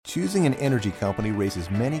Choosing an energy company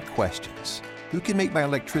raises many questions. Who can make my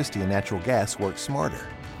electricity and natural gas work smarter?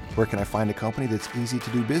 Where can I find a company that's easy to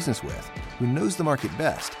do business with, who knows the market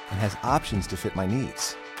best and has options to fit my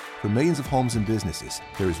needs? For millions of homes and businesses,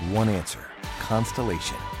 there is one answer: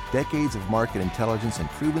 Constellation. Decades of market intelligence and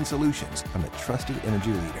proven solutions from the trusted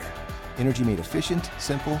energy leader. Energy made efficient,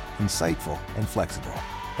 simple, insightful, and flexible.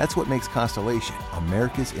 That's what makes Constellation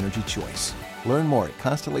America's energy choice. Learn more at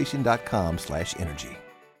constellation.com/energy.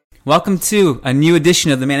 Welcome to a new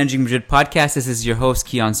edition of the Managing Madrid podcast. This is your host,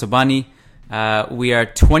 Kiyan Sobhani. We are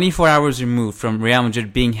 24 hours removed from Real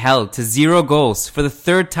Madrid being held to 0 goals for the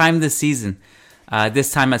third time this season.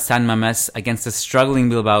 This time at San Mamés against a struggling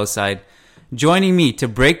Bilbao side. Joining me to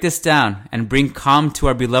break this down and bring calm to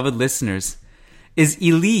our beloved listeners is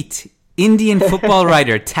elite Indian football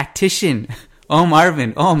writer, tactician, Om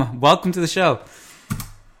Arvind. Om, welcome to the show.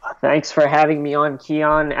 Thanks for having me on,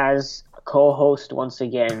 Kiyan, as co-host once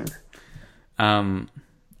again.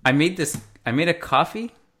 I made a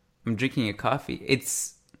coffee. I'm drinking a coffee.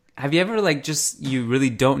 Have you ever you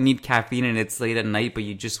really don't need caffeine and it's late at night, but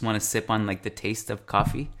you just want to sip on the taste of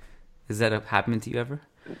coffee? Has that happened to you ever?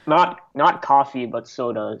 Not coffee, but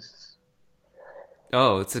sodas.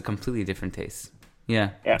 Oh, it's a completely different taste.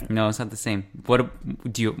 Yeah. No, it's not the same. What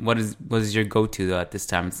is your go-to though at this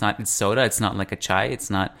time? It's soda. It's not like a chai.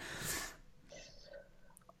 It's not.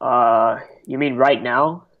 You mean right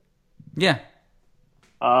now? Yeah.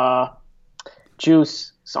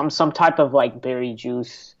 Juice. Some type of berry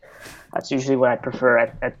juice. That's usually what I prefer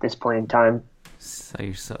at this point in time. So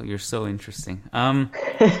you're so interesting. I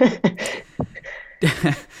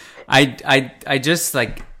just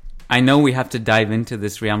I know we have to dive into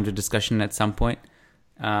this Real Madrid discussion at some point.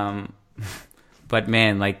 But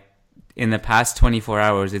man, in the past 24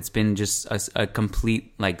 hours, it's been just a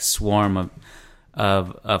complete swarm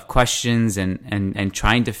of questions and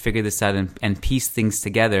trying to figure this out and piece things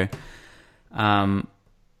together. And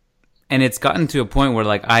it's gotten to a point where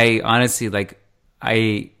I honestly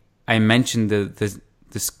I mentioned the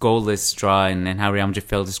goalless draw and how Real Madrid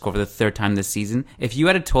failed to score for the third time this season. If you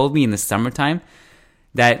had told me in the summertime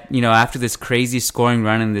that after this crazy scoring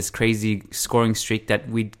run and this crazy scoring streak that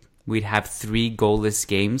we'd have 3 goalless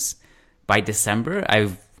games by December, I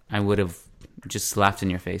would have just laughed in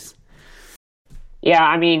your face. Yeah,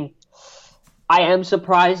 I mean, I am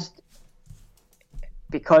surprised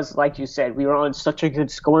because, like you said, we were on such a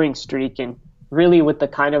good scoring streak, and really with the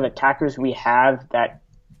kind of attackers we have, that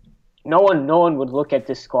no one would look at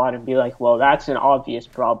this squad and be like, well, that's an obvious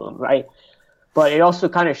problem, right? But it also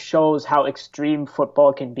kind of shows how extreme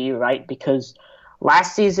football can be, right? Because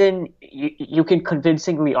last season, you can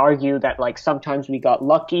convincingly argue that sometimes we got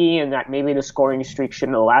lucky and that maybe the scoring streak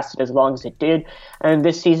shouldn't have lasted as long as it did. And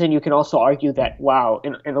this season, you can also argue that, wow,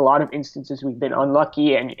 in a lot of instances we've been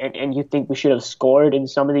unlucky and you think we should have scored in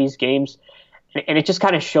some of these games. And it just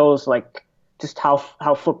kind of shows just how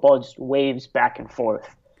football just waves back and forth.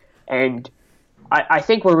 And I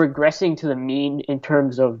think we're regressing to the mean in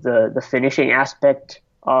terms of the finishing aspect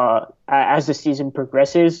as the season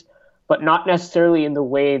progresses, but not necessarily in the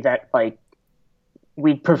way that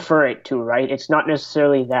we'd prefer it to, right? It's not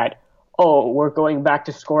necessarily that, we're going back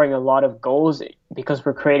to scoring a lot of goals because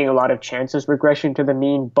we're creating a lot of chances, regression to the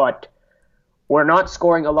mean, but we're not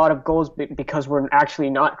scoring a lot of goals because we're actually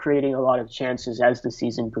not creating a lot of chances as the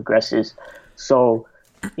season progresses. So,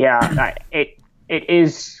 yeah, it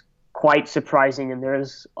is quite surprising, and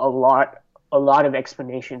there's a lot of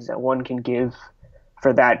explanations that one can give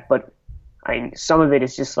for that. But some of it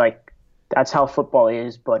is just that's how football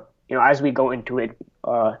is. But as we go into it,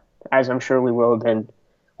 as I'm sure we will, then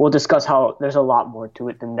we'll discuss how there's a lot more to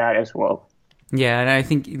it than that as well. Yeah, and I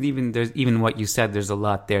think even what you said, there's a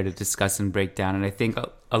lot there to discuss and break down. And I think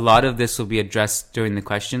a lot of this will be addressed during the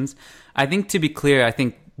questions. I think, to be clear, I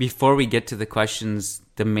think before we get to the questions,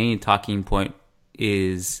 the main talking point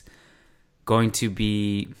is going to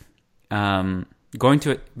be going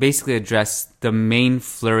to basically address the main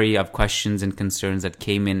flurry of questions and concerns that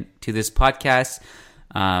came in to this podcast.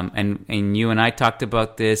 And you and I talked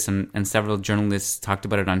about this, and several journalists talked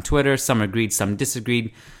about it on Twitter. Some agreed, some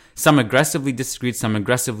disagreed. Some aggressively disagreed, some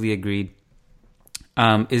aggressively agreed,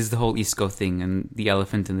 is the whole Isco thing and the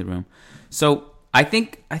elephant in the room. So I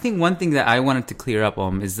think one thing that I wanted to clear up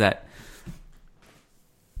on is that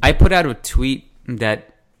I put out a tweet that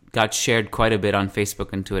got shared quite a bit on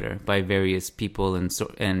Facebook and Twitter by various people and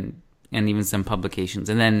even some publications.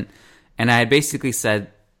 And I had basically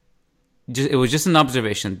said, it was just an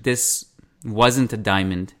observation. This wasn't a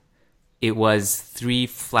diamond. It was 3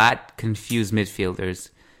 flat, confused midfielders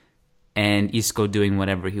and Isco doing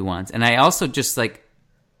whatever he wants. And I also just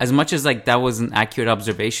as much as like that was an accurate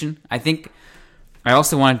observation, I think I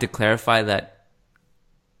also wanted to clarify that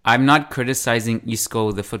I'm not criticizing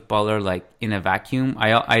Isco the footballer like in a vacuum.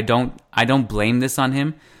 I don't blame this on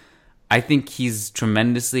him. I think he's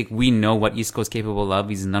tremendously. We know what Isco is capable of.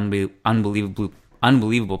 He's an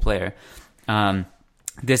unbelievable player.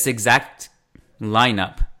 This exact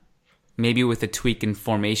lineup, maybe with a tweak in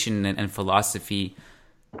formation and philosophy,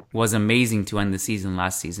 was amazing to end the season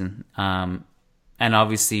last season. And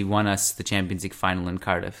obviously won us the Champions League final in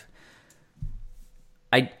Cardiff.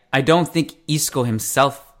 I don't think Isco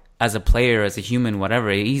himself as a player, as a human,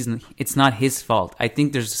 whatever, it's not his fault. I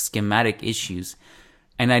think there's schematic issues.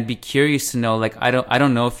 And I'd be curious to know, like, I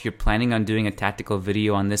don't know if you're planning on doing a tactical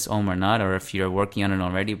video on this, or not, or if you're working on it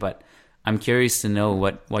already, but I'm curious to know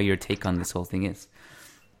what your take on this whole thing is.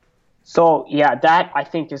 So, yeah, that I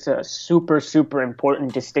think is a super, super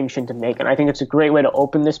important distinction to make. And I think it's a great way to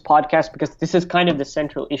open this podcast, because this is kind of the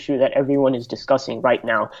central issue that everyone is discussing right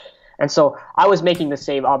now. And so I was making the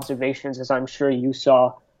same observations as I'm sure you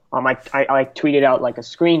saw. I tweeted out like a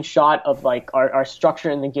screenshot of like our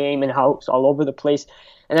structure in the game and how it's all over the place.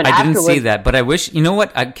 And then I didn't see that, but I wish. You know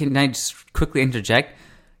what? Can I just quickly interject?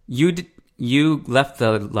 You left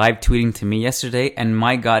the live tweeting to me yesterday, and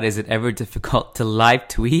my God, is it ever difficult to live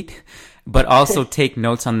tweet, but also take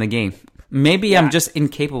notes on the game? Maybe I'm just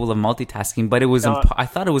incapable of multitasking, but it was. I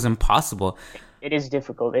thought it was impossible. It is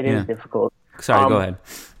difficult. It is difficult. Sorry, go ahead.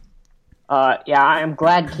 I'm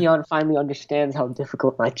glad Keon finally understands how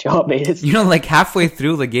difficult my job is. You know, like halfway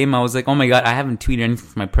through the game, I was like, oh my God, I haven't tweeted anything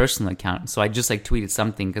from my personal account. So I just like tweeted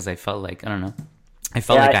something because I felt like, I don't know. I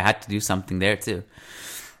felt like I had to do something there too.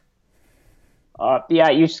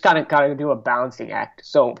 You just gotta do a balancing act.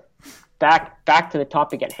 So back to the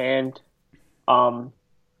topic at hand.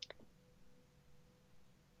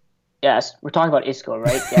 Yes, we're talking about Isco,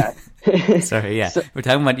 right? Yeah. Sorry, yeah. So, we're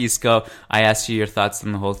talking about Isco. I asked you your thoughts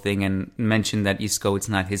on the whole thing and mentioned that Isco, it's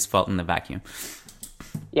not his fault in the vacuum.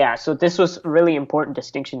 Yeah, so this was a really important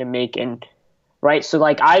distinction to make. And right, so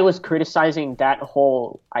like I was criticizing that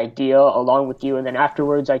whole idea along with you, and then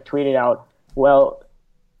afterwards I tweeted out, well,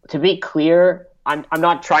 to be clear, I'm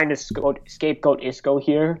not trying to scapegoat Isco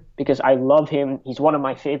here, because I love him. He's one of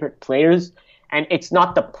my favorite players. And it's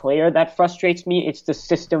not the player that frustrates me; it's the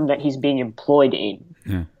system that he's being employed in,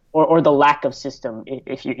 or the lack of system,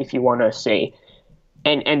 if you want to say.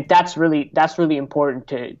 And that's really important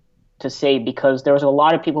to say, because there was a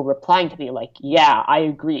lot of people replying to me like, "Yeah, I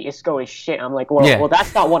agree, Isco is shit." I'm like, well,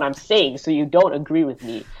 that's not what I'm saying. So you don't agree with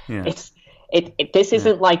me. Yeah. This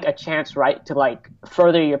isn't like a chance, right, to like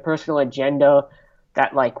further your personal agenda.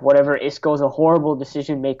 That like whatever, Isco's a horrible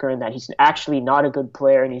decision maker and that he's actually not a good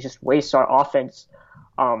player and he just wastes our offense.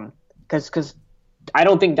 Because I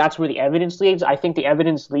don't think that's where the evidence leads. I think the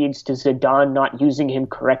evidence leads to Zidane not using him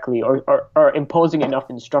correctly or imposing enough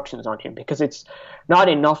instructions on him, because it's not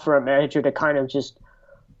enough for a manager to kind of just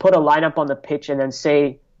put a lineup on the pitch and then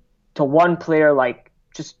say to one player, like,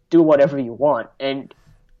 just do whatever you want. And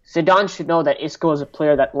Zidane should know that Isco is a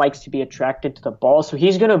player that likes to be attracted to the ball, so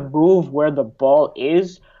he's going to move where the ball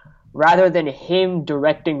is rather than him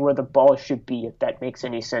directing where the ball should be, if that makes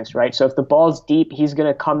any sense, right? So if the ball's deep, he's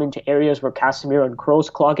going to come into areas where Casemiro and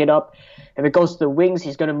Kroos clog it up. If it goes to the wings,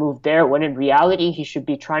 he's going to move there, when in reality, he should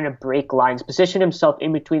be trying to break lines, position himself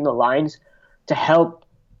in between the lines to help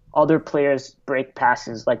other players break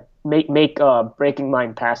passes, like make breaking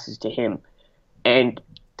line passes to him. And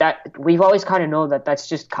that we've always kind of known that that's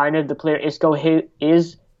just kind of the player Isco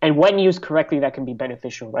is, and when used correctly, that can be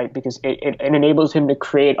beneficial, right? Because it enables him to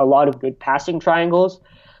create a lot of good passing triangles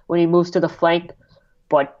when he moves to the flank.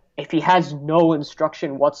 But if he has no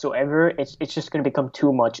instruction whatsoever, it's just going to become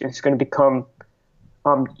too much. It's going to become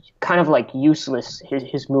kind of like useless,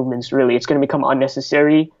 his movements, really. It's going to become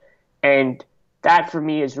unnecessary, and that for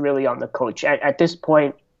me is really on the coach. At this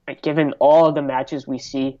point, given all of the matches we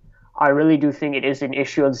see, I really do think it is an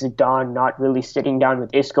issue of Zidane not really sitting down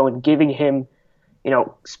with Isco and giving him,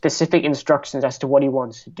 specific instructions as to what he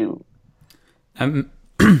wants to do. I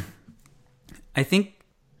think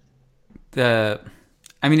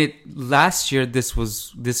last year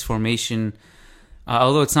this formation,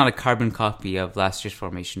 although it's not a carbon copy of last year's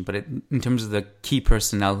formation, but in terms of the key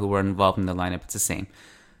personnel who were involved in the lineup, it's the same.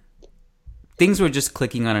 Things were just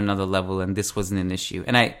clicking on another level, and this wasn't an issue.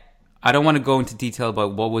 And I don't want to go into detail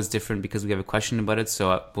about what was different because we have a question about it,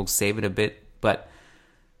 so we'll save it a bit. But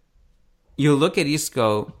you look at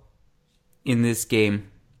Isco in this game,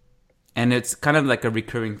 and it's kind of like a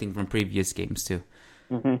recurring thing from previous games too.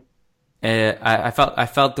 Mm-hmm. I felt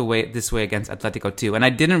this way against Atletico too, and I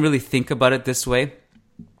didn't really think about it this way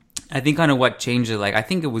I think kind of what changed it, like I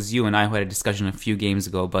think it was you and I who had a discussion a few games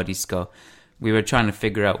ago about Isco. We were trying to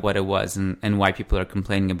figure out what it was and why people are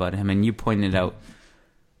complaining about him, and you pointed out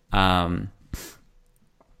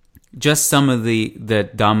just some of the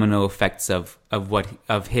domino effects of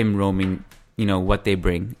him roaming, what they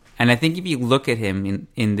bring. And I think if you look at him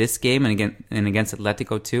in this game and against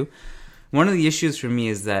Atletico too, one of the issues for me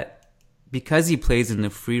is that because he plays in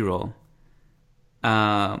the free role,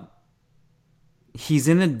 he's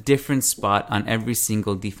in a different spot on every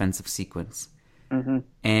single defensive sequence. Mm-hmm.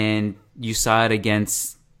 And you saw it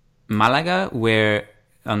against Malaga, where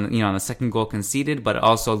on the second goal conceded, but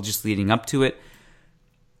also just leading up to it.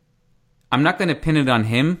 I'm not going to pin it on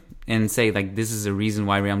him and say like this is a reason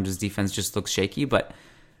why Real Madrid's defense just looks shaky, but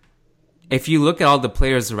if you look at all the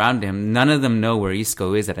players around him, none of them know where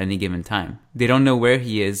Isco is at any given time. They don't know where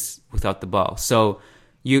he is without the ball. So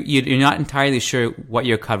you're not entirely sure what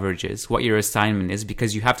your coverage is, what your assignment is,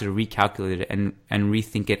 because you have to recalculate it and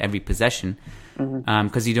rethink it every possession,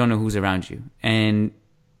 because you don't know who's around you. And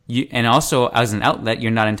also as an outlet,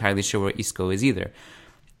 you're not entirely sure where Isco is either.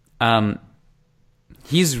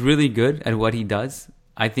 He's really good at what he does.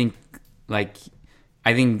 I think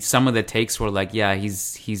some of the takes were like, yeah,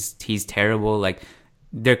 he's terrible. Like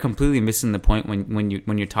they're completely missing the point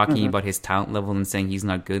when you're talking about his talent level and saying he's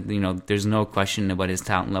not good. There's no question about his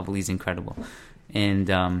talent level. He's incredible, and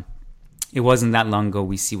it wasn't that long ago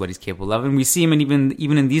we see what he's capable of, and we see him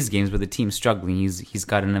even in these games where the team's struggling. He's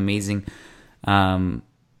got an amazing,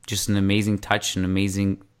 just an amazing touch, an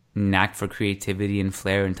amazing knack for creativity and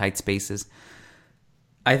flair in tight spaces.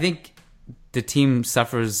 I think the team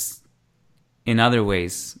suffers in other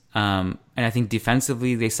ways, and I think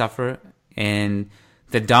defensively they suffer, and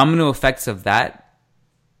the domino effects of that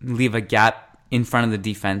leave a gap in front of the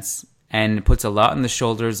defense, and it puts a lot on the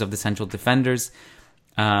shoulders of the central defenders,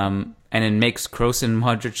 and it makes Kroos and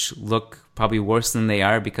Modric look probably worse than they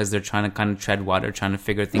are because they're trying to kind of tread water, trying to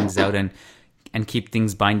figure things out and keep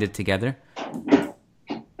things binded together.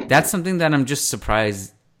 That's something that I'm just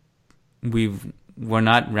surprised we're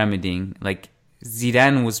not remedying. Like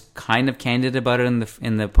Zidane was kind of candid about it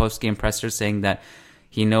in the post-game presser, saying that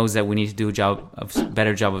he knows that we need to do a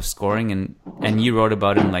better job of scoring, and you wrote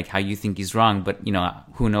about him like how you think he's wrong, but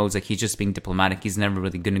who knows? Like he's just being diplomatic. He's never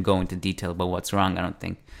really going to go into detail about what's wrong, I don't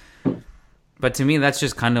think. But to me, that's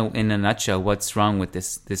just kind of in a nutshell what's wrong with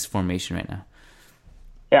this formation right now.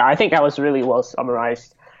 Yeah, I think that was really well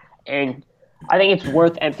summarized, and I think it's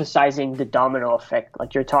worth emphasizing the domino effect,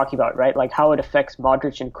 like you're talking about, right? Like how it affects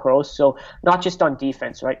Modric and Kroos. So not just on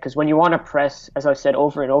defense, right? Because when you want to press, as I said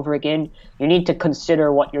over and over again, you need to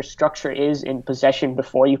consider what your structure is in possession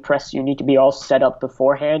before you press. You need to be all set up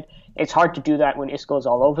beforehand. It's hard to do that when Isco's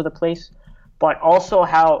all over the place. But also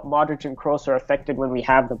how Modric and Kroos are affected when we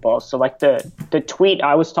have the ball. So like the tweet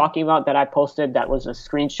I was talking about that I posted that was a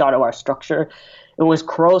screenshot of our structure, it was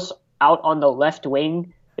Kroos out on the left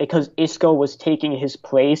wing because Isco was taking his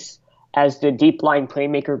place as the deep line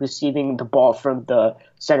playmaker receiving the ball from the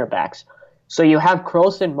center backs. So you have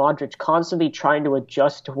Kroos and Modric constantly trying to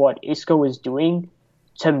adjust to what Isco is doing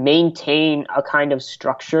to maintain a kind of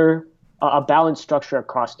structure, a balanced structure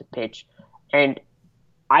across the pitch. And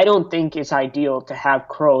I don't think it's ideal to have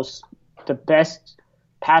Kroos, the best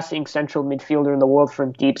passing central midfielder in the world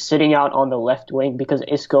from deep, sitting out on the left wing because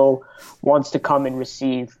Isco wants to come and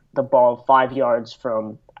receive the ball 5 yards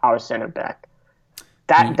from our center back.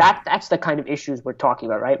 That's the kind of issues we're talking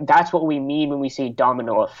about, right? That's what we mean when we say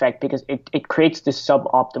domino effect, because it creates this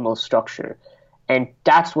suboptimal structure. And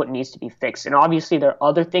that's what needs to be fixed. And obviously there are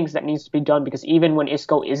other things that needs to be done, because even when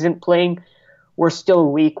Isco isn't playing, we're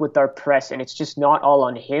still weak with our press, and it's just not all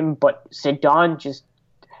on him. But Zidane just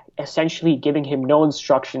essentially giving him no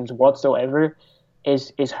instructions whatsoever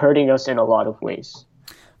is hurting us in a lot of ways.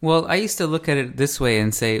 Well, I used to look at it this way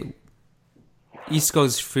and say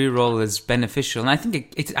Isco's free roll is beneficial, and I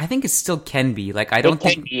think it still can be. Like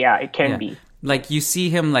it can be. Like you see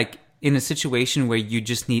him like in a situation where you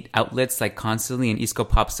just need outlets like constantly, and Isco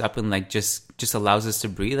pops up and like just allows us to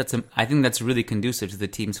breathe. I think that's really conducive to the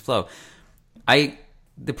team's flow.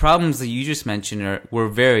 The problems that you just mentioned were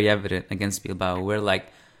very evident against Bilbao, where like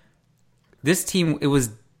this team, it was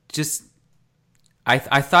just I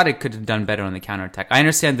thought it could have done better on the counterattack. I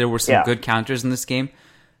understand there were some good counters in this game.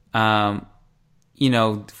 I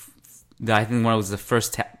think one was the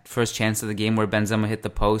first chance of the game where Benzema hit the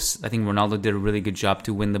post. I think Ronaldo did a really good job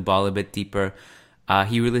to win the ball a bit deeper.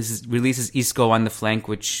 He releases Isco on the flank,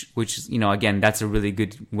 which again, that's a really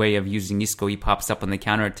good way of using Isco. He pops up on the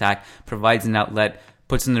counterattack, provides an outlet,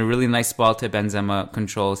 puts in a really nice ball to Benzema,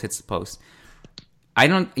 controls, hits the post. I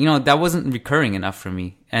don't, that wasn't recurring enough for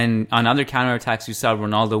me. And on other counterattacks, you saw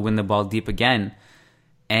Ronaldo win the ball deep again,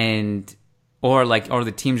 or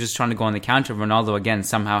the team's just trying to go on the counter. Ronaldo again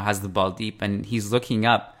somehow has the ball deep, and he's looking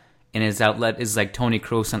up, and his outlet is like Toni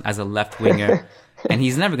Kroos as a left winger, and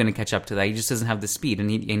he's never going to catch up to that. He just doesn't have the speed, and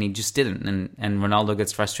he just didn't. And Ronaldo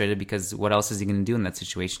gets frustrated because what else is he going to do in that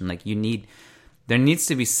situation? Like there needs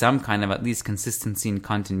to be some kind of at least consistency and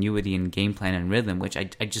continuity in game plan and rhythm, which I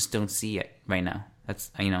just don't see it right now.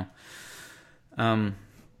 That's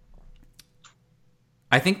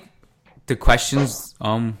I think the questions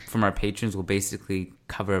from our patrons will basically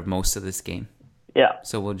cover most of this game. Yeah.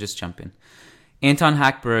 So we'll just jump in. Anton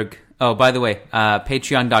Hackberg. Oh, by the way,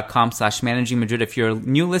 patreon.com/managing Madrid. If you're a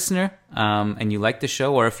new listener and you like the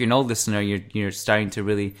show, or if you're an old listener, you're starting to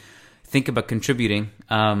really think about contributing,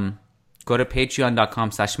 go to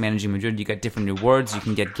patreon.com/managing Madrid. You get different rewards. You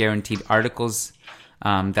can get guaranteed articles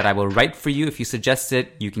that I will write for you if you suggest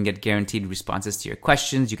it. You can get guaranteed responses to your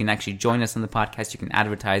questions. You can actually join us on the podcast. You can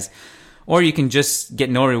advertise. Or you can just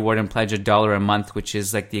get no reward and pledge $1 a month, which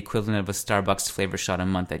is like the equivalent of a Starbucks flavor shot a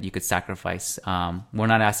month that you could sacrifice. We're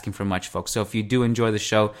not asking for much, folks. So if you do enjoy the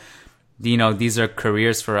show, these are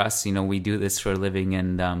careers for us. We do this for a living,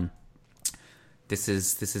 and this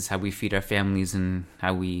is how we feed our families and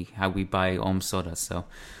how we buy soda. So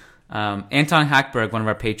Anton Hackberg, one of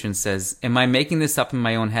our patrons, says, "Am I making this up in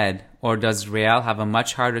my own head, or does Real have a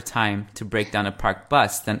much harder time to break down a park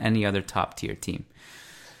bus than any other top tier team?"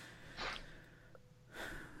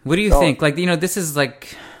 What do you think? This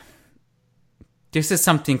is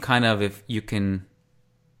something kind of, if you can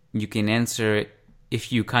answer it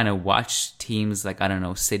if you kind of watch teams like, I don't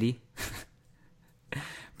know, City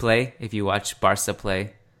play, if you watch Barca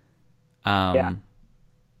play. Yeah.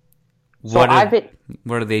 What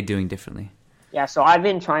are they doing differently? Yeah, so I've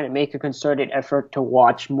been trying to make a concerted effort to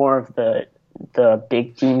watch more of the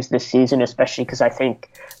big teams this season, especially because I think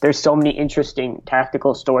there's so many interesting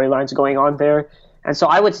tactical storylines going on there. And so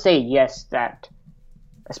I would say yes, that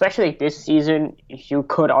especially this season, you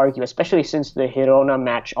could argue, especially since the Girona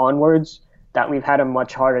match onwards, that we've had a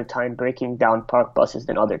much harder time breaking down park buses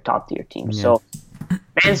than other top tier teams. Yeah. So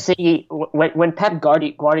Man City, when Pep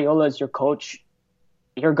Guardiola is your coach,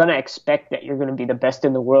 you're going to expect that you're going to be the best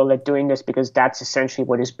in the world at doing this, because that's essentially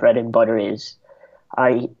what his bread and butter is.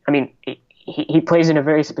 I mean, he plays in a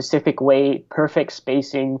very specific way, perfect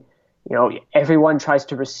spacing. Everyone tries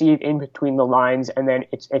to receive in between the lines, and then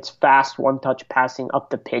it's fast one-touch passing up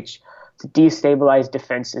the pitch to destabilize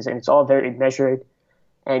defenses, and it's all very measured.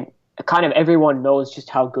 And kind of everyone knows just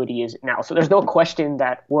how good he is now. So there's no question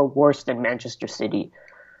that we're worse than Manchester City.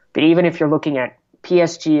 But even if you're looking at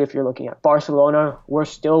PSG, if you're looking at Barcelona, we're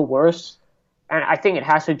still worse. And I think it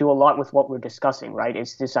has to do a lot with what we're discussing, right?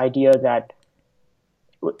 It's this idea that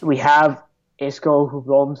we have Isco who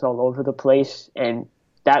roams all over the place, and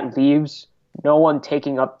that leaves no one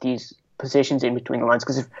taking up these positions in between the lines.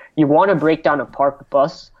 Because if you want to break down a parked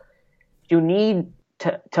bus, you need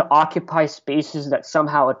to occupy spaces that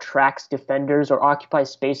somehow attracts defenders, or occupy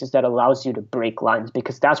spaces that allows you to break lines,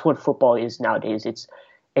 because that's what football is nowadays.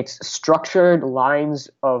 It's structured lines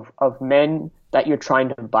of men that you're trying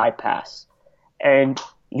to bypass. And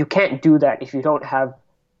you can't do that if you don't have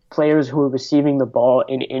players who are receiving the ball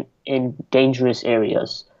in dangerous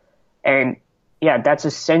areas. And yeah, that's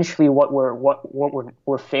essentially what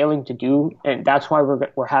we're failing to do, and that's why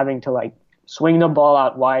we're having to swing the ball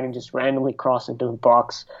out wide and just randomly cross into the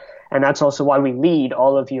box, and that's also why we lead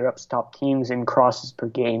all of Europe's top teams in crosses per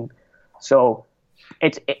game. So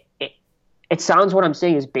it sounds, what I'm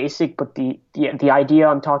saying is basic, but the idea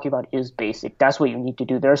I'm talking about is basic. That's what you need to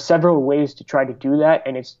do. There are several ways to try to do that,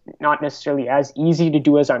 and it's not necessarily as easy to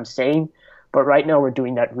do as I'm saying, but right now we're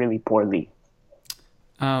doing that really poorly.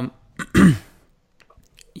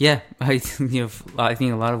 Yeah, I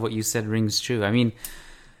think a lot of what you said rings true. I mean,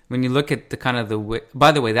 when you look at the kind of the way,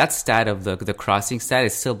 by the way, that stat of the crossing stat,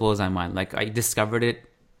 it still blows my mind. I discovered it,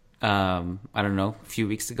 I don't know, a few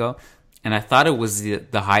weeks ago, and I thought it was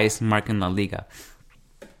the highest mark in La Liga.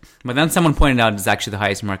 But then someone pointed out it's actually the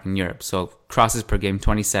highest mark in Europe. So crosses per game,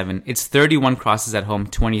 27. It's 31 crosses at home,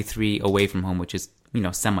 23 away from home, which is,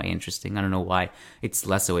 semi-interesting. I don't know why it's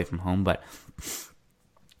less away from home, but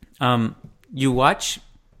you watch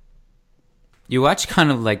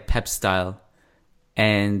kind of like Pep style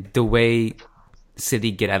and the way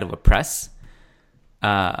City get out of a press,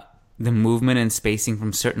 the movement and spacing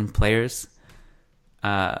from certain players,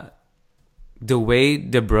 the way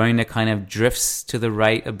De Bruyne kind of drifts to the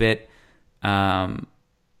right a bit, and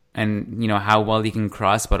how well he can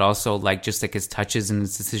cross, but also just his touches and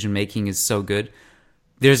his decision making is so good.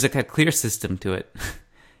 There's a clear system to it,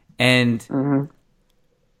 and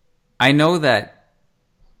I know that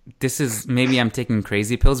this is, maybe I'm taking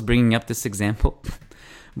crazy pills bringing up this example,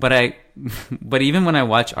 but even when I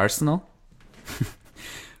watch Arsenal,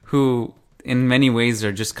 who in many ways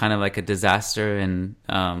are just kind of like a disaster, and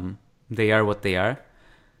they are what they are.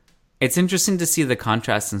 It's interesting to see the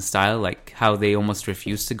contrast in style, like how they almost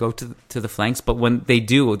refuse to go to the flanks, but when they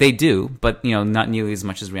do, but not nearly as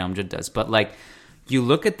much as Real Madrid does. But like, you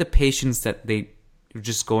look at the patience that they are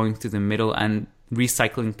just going through the middle and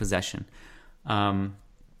recycling possession. I'm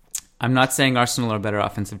not saying Arsenal are a better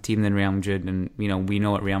offensive team than Real Madrid, and we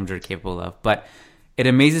know what Real Madrid are capable of, but it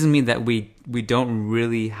amazes me that we don't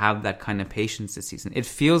really have that kind of patience this season. It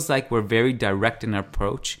feels like we're very direct in our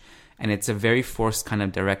approach, and it's a very forced kind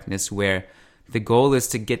of directness where the goal is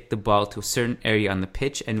to get the ball to a certain area on the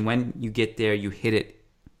pitch, and when you get there, you hit it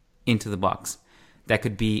into the box. That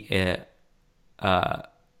could be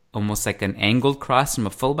almost like an angled cross from a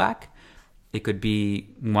fullback. It could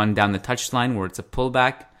be one down the touchline where it's a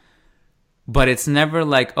pullback. But it's never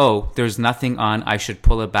like, oh, there's nothing on, I should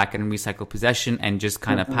pull it back and recycle possession and just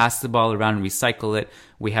kind of pass the ball around and recycle it.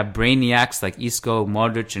 We have brainiacs like Isco,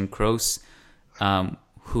 Modric, and Kroos,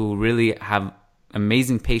 who really have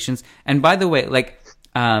amazing patience. And by the way, like,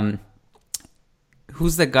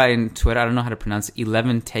 who's that guy in Twitter? I don't know how to pronounce it.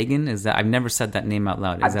 11 Tegan? Is that? I've never said that name out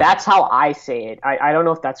loud. That's how I say it. I don't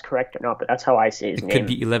know if that's correct or not, but that's how I say his name. It could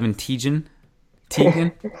be 11 Tegan.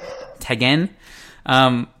 Tegan.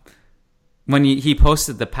 When he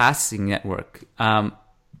posted the passing network,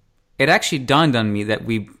 it actually dawned on me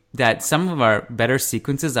that some of our better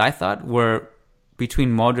sequences, I thought, were between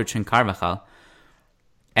Modric and Carvajal,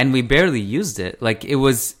 and we barely used it. Like,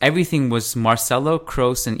 everything was Marcelo,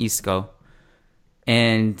 Kroos, and Isco,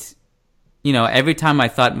 and every time I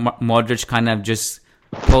thought Modric kind of just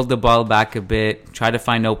pulled the ball back a bit, tried to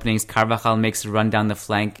find openings, Carvajal makes a run down the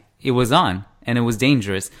flank. It was on, and it was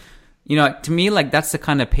dangerous. To me, like, that's the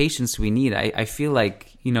kind of patience we need. I feel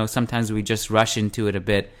like, sometimes we just rush into it a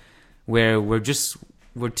bit, where we're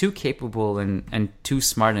too capable and too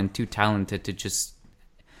smart and too talented to just...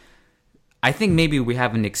 I think maybe we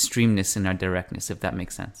have an extremeness in our directness, if that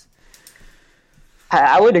makes sense.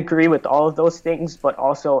 I would agree with all of those things, but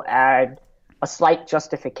also add a slight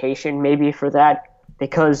justification maybe for that.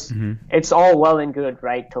 Because it's all well and good,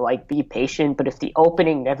 right, to like be patient, but if the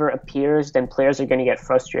opening never appears, then players are going to get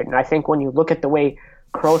frustrated. And I think when you look at the way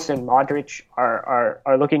Kroos and Modric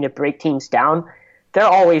are looking to break teams down, they're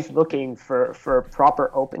always looking for proper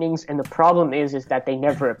openings, and the problem is that they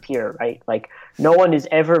never appear, right? Like, no one is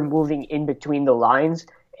ever moving in between the lines,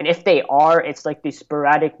 and if they are, it's like these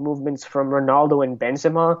sporadic movements from Ronaldo and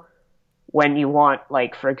Benzema, when you want,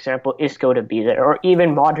 like, for example, Isco to be there, or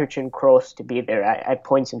even Modric and Kroos to be there at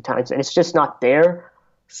points in times, and it's just not there.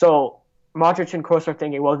 So Modric and Kroos are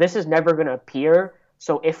thinking, well, this is never going to appear,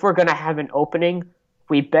 so if we're going to have an opening,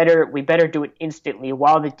 we better do it instantly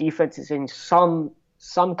while the defense is in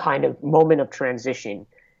some kind of moment of transition.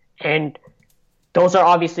 And those are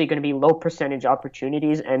obviously going to be low percentage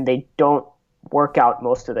opportunities, and they don't work out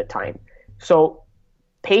most of the time. So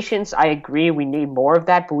patience, I agree, we need more of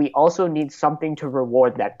that, but we also need something to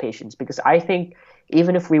reward that patience, because I think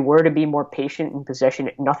even if we were to be more patient in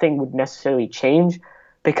possession, nothing would necessarily change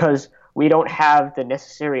because we don't have the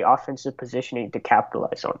necessary offensive positioning to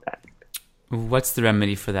capitalize on that. What's the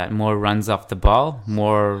remedy for that? More runs off the ball?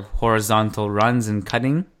 More horizontal runs and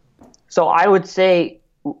cutting? So I would say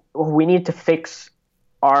we need to fix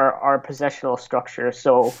our possessional structure.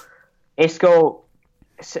 So Isco,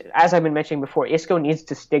 as I've been mentioning before, Isco needs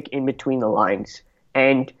to stick in between the lines,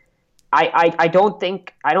 and I don't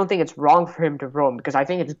think it's wrong for him to roam, because I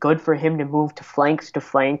think it's good for him to move to flank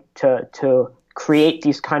to create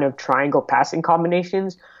these kind of triangle passing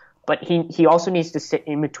combinations. But he also needs to sit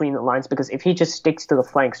in between the lines, because if he just sticks to the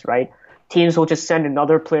flanks, right, teams will just send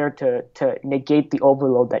another player to negate the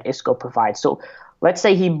overload that Isco provides. So let's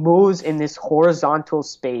say he moves in this horizontal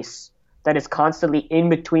space that is constantly in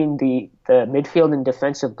between the midfield and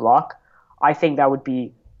defensive block. I think that would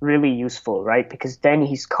be really useful, right? Because then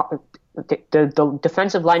the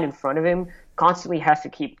defensive line in front of him constantly has to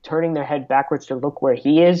keep turning their head backwards to look where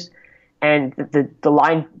he is, and the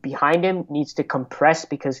line behind him needs to compress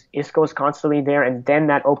because Isco is constantly there, and then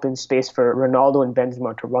that opens space for Ronaldo and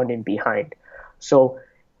Benzema to run in behind. So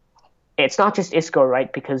it's not just Isco,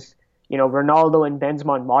 right? Because Ronaldo and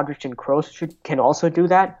Benzema and Modric and Kroos can also do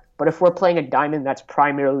that. But if we're playing a diamond, that's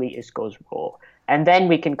primarily Isco's role. And then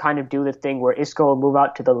we can kind of do the thing where Isco will move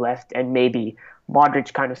out to the left and maybe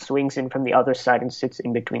Modric kind of swings in from the other side and sits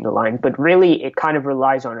in between the lines. But really, it kind of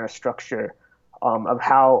relies on our structure of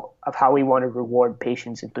how we want to reward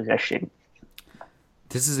patience in possession.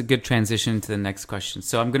 This is a good transition to the next question.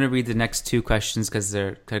 So I'm going to read the next two questions because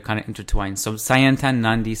they're kind of intertwined. So Sayantan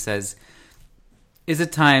Nandi says, is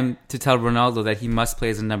it time to tell Ronaldo that he must play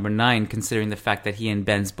as a number 9, considering the fact that he and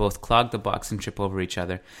Benz both clog the box and trip over each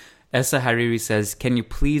other? Essa Hariri says, can you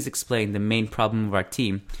please explain the main problem of our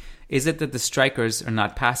team? Is it that the strikers are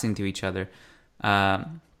not passing to each other?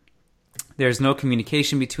 There's no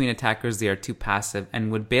communication between attackers. They are too passive.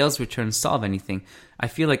 And would Bale's return solve anything? I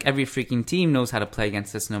feel like every freaking team knows how to play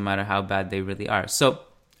against us, no matter how bad they really are. So,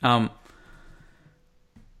 I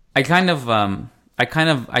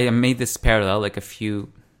made this parallel like a few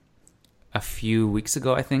weeks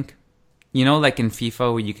ago, I think. You know, like in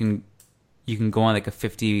FIFA, where you can go on like a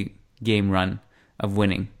 50 game run of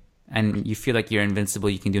winning, and you feel like you're invincible.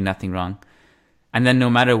 You can do nothing wrong. And then no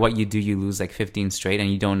matter what you do, you lose like 15 straight,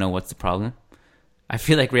 and you don't know what's the problem. I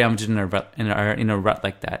feel like Real Madrid are in a rut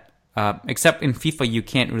like that. Except in FIFA, you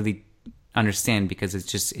can't really understand because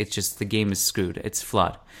it's just the game is screwed. It's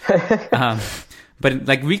flawed. But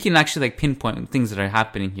like we can actually like pinpoint things that are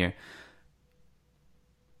happening here.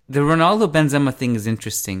 The Ronaldo Benzema thing is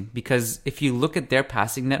interesting because if you look at their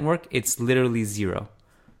passing network, it's literally 0.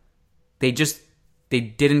 They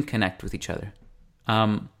didn't connect with each other.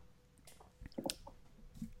 And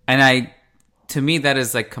to me, that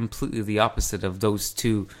is like completely the opposite of those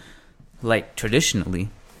two. Like traditionally,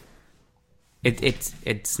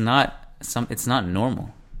 it's not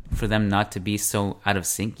normal for them not to be so out of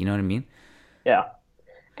sync. You know what I mean? Yeah,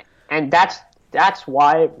 and that's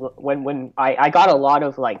why when I got a lot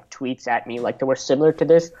of like tweets at me like that were similar to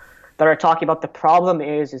this that are talking about the problem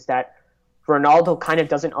is that Ronaldo kind of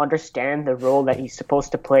doesn't understand the role that he's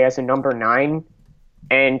supposed to play as a number 9,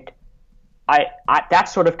 and I that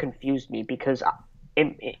sort of confused me because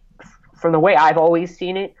from the way I've always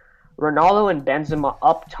seen it, Ronaldo and Benzema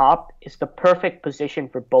up top is the perfect position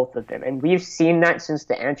for both of them. And we've seen that since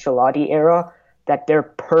the Ancelotti era, that they're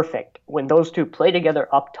perfect. When those two play together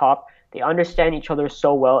up top, they understand each other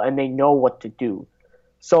so well and they know what to do.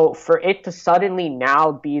 So for it to suddenly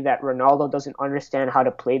now be that Ronaldo doesn't understand how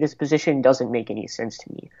to play this position doesn't make any sense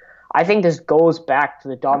to me. I think this goes back to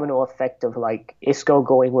the domino effect of like Isco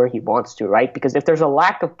going where he wants to, right? Because if there's a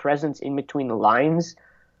lack of presence in between the lines,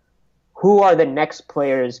 who are the next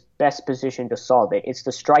players best positioned to solve it? It's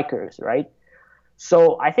the strikers, right?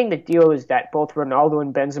 So I think the deal is that both Ronaldo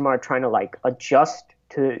and Benzema are trying to like adjust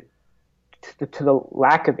to the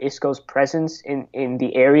lack of Isco's presence in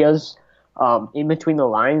the areas in between the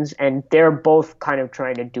lines, and they're both kind of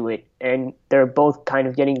trying to do it, and they're both kind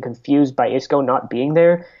of getting confused by Isco not being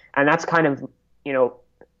there, and that's kind of, you know,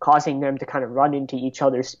 causing them to kind of run into each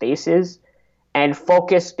other's spaces and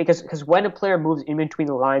focus, because when a player moves in between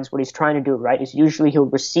the lines, what he's trying to do, right, is usually he'll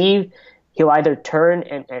receive, he'll either turn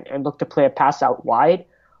and look to play a pass out wide,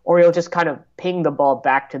 or he'll just kind of ping the ball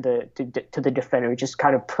back to the defender, just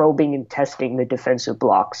kind of probing and testing the defensive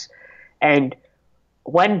blocks. And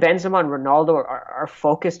when Benzema and Ronaldo are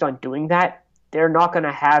focused on doing that, they're not going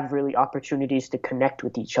to have really opportunities to connect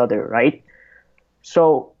with each other, right?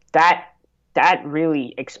 So that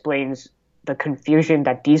really explains the confusion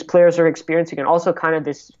that these players are experiencing, and also kind of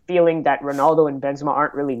this feeling that Ronaldo and Benzema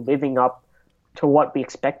aren't really living up to what we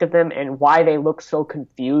expect of them, and why they look so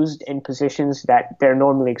confused in positions that they're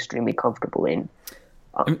normally extremely comfortable in.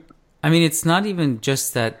 I mean, it's not even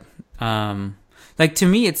just that. Like to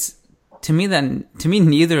me,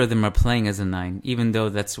 neither of them are playing as a 9, even though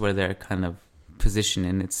that's where they're kind of positioned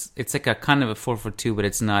in. It's like a kind of a 4-4-2, but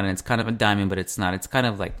it's not, and it's kind of a diamond, but it's not. It's kind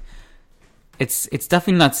of like it's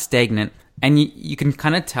definitely not stagnant, and you can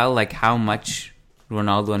kind of tell like how much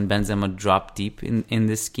Ronaldo and Benzema drop deep in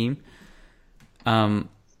this scheme. And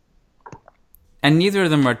neither of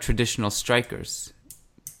them are traditional strikers.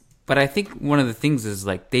 But I think one of the things is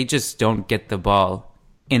like they just don't get the ball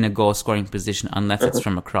in a goal scoring position unless it's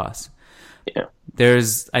from a cross. Yeah.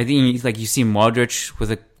 I think like you see Modric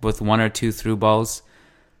with 1 or 2 through balls.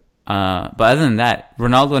 But other than that,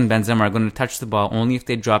 Ronaldo and Benzema are going to touch the ball only if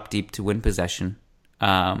they drop deep to win possession.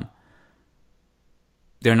 They're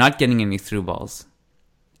not getting any through balls.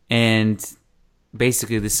 And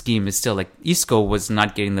basically the scheme is still like Isco was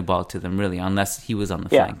not getting the ball to them really unless he was on the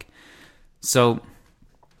flank. So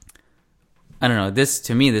I don't know.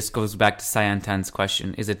 To me, this goes back to Sayantan's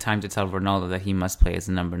question. Is it time to tell Ronaldo that he must play as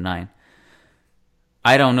a number 9?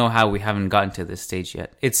 I don't know how we haven't gotten to this stage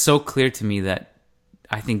yet. It's so clear to me that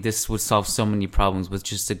I think this would solve so many problems with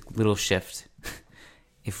just a little shift.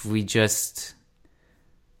 If we just...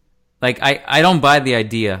 Like, I don't buy the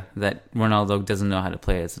idea that Ronaldo doesn't know how to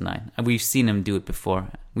play as a 9. We've seen him do it before.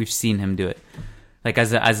 We've seen him do it. Like,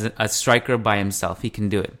 as a striker by himself, he can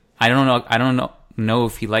do it. I don't know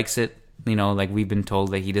if he likes it. like we've been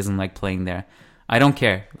told that he doesn't like playing there. I don't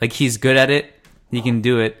care. Like, he's good at it. He can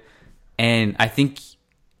do it. And I think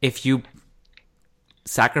if you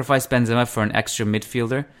sacrifice Benzema for an extra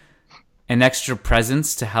midfielder, an extra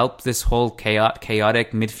presence to help this whole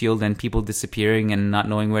chaotic midfield and people disappearing and not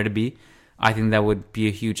knowing where to be, I think that would be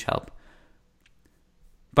a huge help.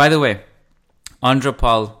 By the way, Andra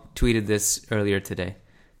Paul tweeted this earlier today.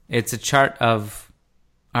 It's a chart of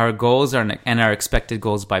our goals and our expected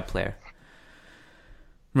goals by player.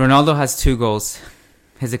 Ronaldo has 2 goals.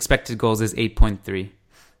 His expected goals is 8.3.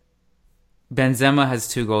 Benzema has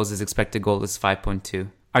 2 goals. His expected goal is 5.2.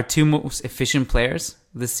 Our 2 most efficient players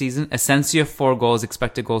this season, Asensio, 4 goals,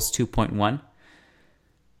 expected goals 2.1.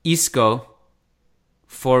 Isco,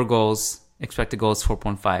 4 goals, expected goals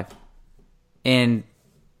 4.5. And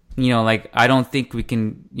I don't think we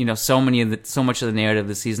can, so much of the narrative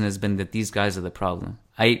this season has been that these guys are the problem.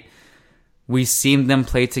 We've seen them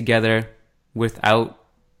play together without,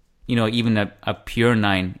 even a pure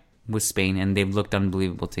 9 with Spain, and they've looked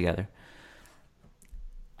unbelievable together.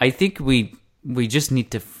 I think we just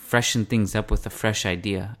need to freshen things up with a fresh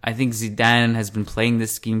idea. I think Zidane has been playing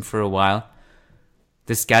this scheme for a while.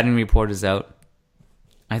 The scouting report is out.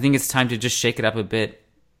 I think it's time to just shake it up a bit.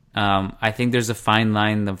 I think there's a fine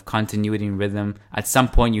line of continuity and rhythm. At some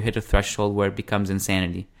point, you hit a threshold where it becomes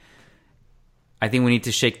insanity. I think we need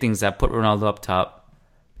to shake things up, put Ronaldo up top,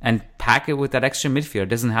 and pack it with that extra midfielder. It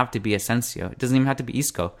doesn't have to be Asensio. It doesn't even have to be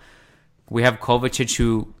Isco. We have Kovacic,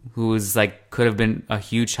 who is could have been a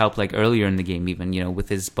huge help earlier in the game, even with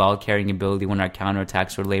his ball carrying ability when our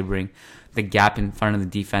counterattacks were laboring, the gap in front of the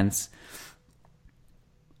defense.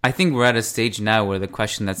 I think we're at a stage now where the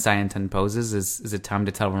question that Sayantan poses is it time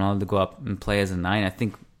to tell Ronaldo to go up and play as a 9? I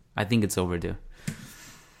think it's overdue.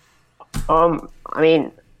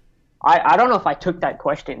 I don't know if I took that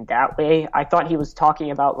question that way. I thought he was talking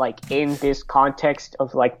about in this context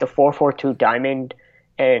of the 4-4-2 diamond,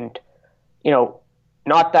 and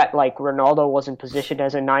not that Ronaldo wasn't positioned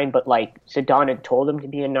as a 9, but Zidane had told him to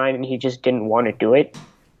be a 9 and he just didn't want to do it.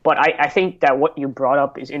 But I think that what you brought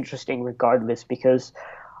up is interesting regardless, because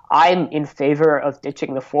I'm in favor of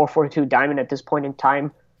ditching the 4-4-2 diamond at this point in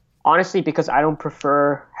time, honestly, because I don't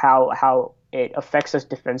prefer how it affects us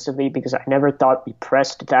defensively, because I never thought we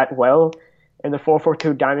pressed that well in the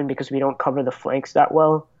 4-4-2 diamond because we don't cover the flanks that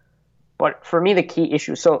well. But for me, the key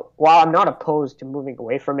issue, so while I'm not opposed to moving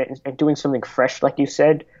away from it and doing something fresh, like you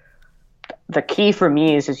said, the key for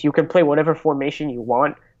me is you can play whatever formation you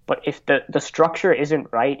want, but if the structure isn't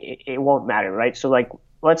right, it won't matter, right? So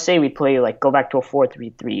let's say we play go back to a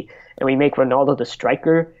 4-3-3 and we make Ronaldo the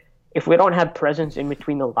striker. If we don't have presence in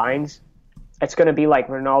between the lines, it's going to be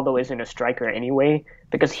Ronaldo isn't a striker anyway,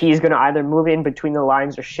 because he's going to either move in between the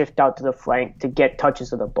lines or shift out to the flank to get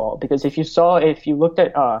touches of the ball. Because if you looked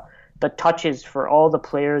at the touches for all the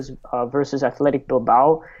players versus Athletic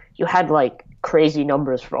Bilbao, you had crazy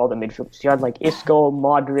numbers for all the midfielders. You had Isco,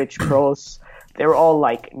 Modric, Kroos. They were all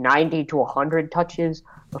 90 to 100 touches.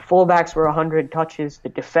 The fullbacks were 100 touches. The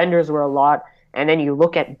defenders were a lot. And then you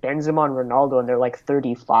look at Benzema and Ronaldo, and they're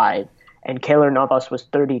 35. And Keylor Navas was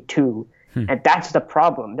 32. And that's the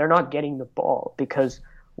problem. They're not getting the ball because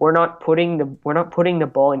we're not putting the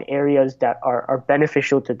ball in areas that are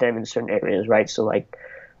beneficial to them in certain areas, right? So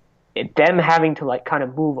them having to kind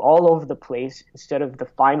of move all over the place instead of the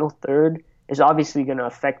final third is obviously going to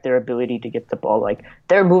affect their ability to get the ball.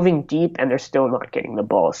 They're moving deep and they're still not getting the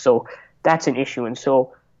ball. So that's an issue. And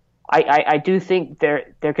so I do think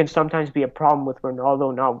there can sometimes be a problem with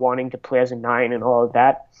Ronaldo not wanting to play as a 9 and all of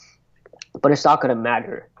that. But it's not going to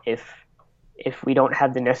matter if we don't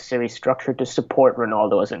have the necessary structure to support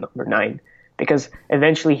Ronaldo as a number 9. Because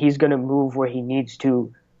eventually he's going to move where he needs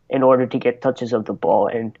to in order to get touches of the ball.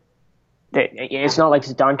 And it's not like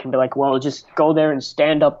Zidane can be well, just go there and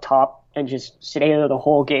stand up top and just stay there the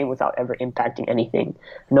whole game without ever impacting anything.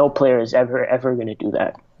 No player is ever going to do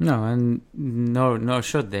that. No, and no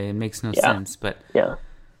should they. It makes no sense. But, yeah,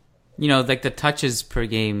 the touches per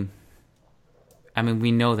game, I mean,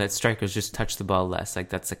 we know that strikers just touch the ball less.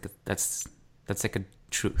 That's a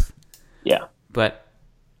truth. Yeah. But,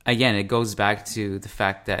 again, it goes back to the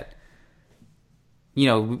fact that,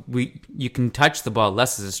 you can touch the ball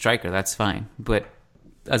less as a striker, that's fine. But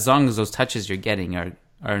as long as those touches you're getting are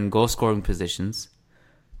in goal-scoring positions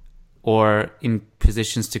or in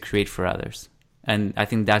positions to create for others. And I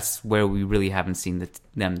think that's where we really haven't seen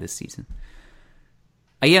them this season.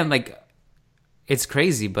 Again, it's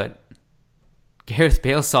crazy, but Gareth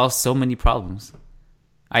Bale solves so many problems.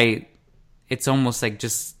 It's almost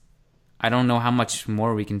I don't know how much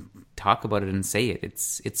more we can talk about it and say it.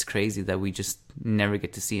 It's crazy that we just never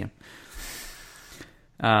get to see him.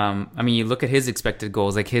 I mean, you look at his expected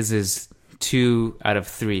goals, like his is 2 out of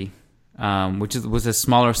 3, was a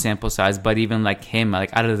smaller sample size, but even like him,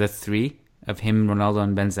 like out of the 3 of him, Ronaldo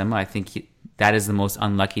and Benzema, I think that is the most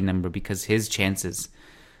unlucky number, because his chances,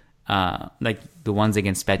 like the ones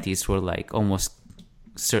against Betis, were like almost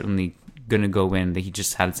certainly gonna go in. He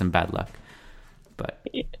just had some bad luck. But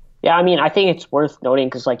yeah, I mean, I think it's worth noting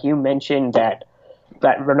because, like you mentioned, that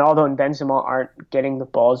Ronaldo and Benzema aren't getting the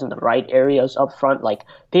balls in the right areas up front. Like,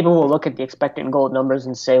 people will look at the expected goal numbers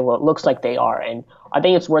and say, well, it looks like they are. And I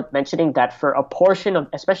think it's worth mentioning that for a portion of,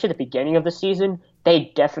 especially the beginning of the season,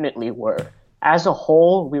 they definitely were. As a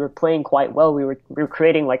whole, we were playing quite well. We were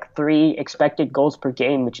creating like 3 expected goals per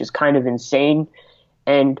game, which is kind of insane.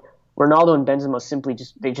 And Ronaldo and Benzema simply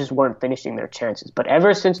just weren't finishing their chances. But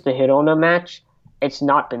ever since the Girona match, it's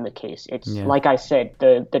not been the case. It's like I said,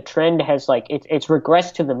 the trend has it's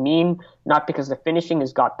regressed to the mean, not because the finishing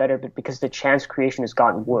has got better, but because the chance creation has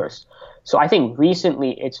gotten worse. So I think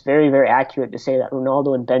recently it's very, very accurate to say that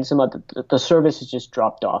Ronaldo and Benzema, the service has just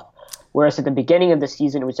dropped off. Whereas at the beginning of the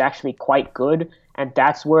season, it was actually quite good, and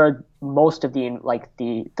that's where most of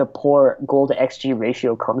the poor goal to XG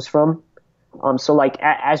ratio comes from. So like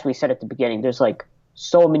as we said at the beginning, there's like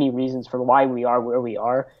so many reasons for why we are where we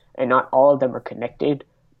are, and not all of them are connected.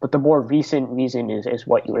 But the more recent reason is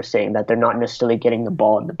what you were saying, that they're not necessarily getting the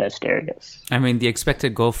ball in the best areas. I mean, the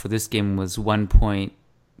expected goal for this game was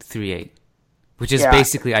 1.38, which is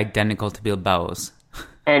basically identical to Bilbao's.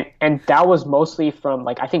 And that was mostly from,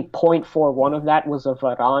 like, I think 0.41 of that was a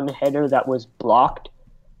Varane header that was blocked.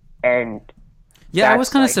 And yeah, I was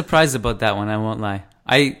kind of surprised about that one, I won't lie.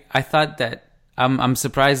 I thought that I'm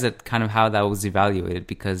surprised at kind of how that was evaluated,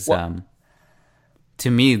 because to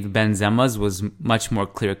me, Benzema's was much more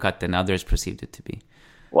clear-cut than others perceived it to be.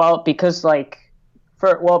 Well, because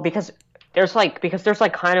there's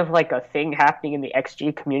kind of like a thing happening in the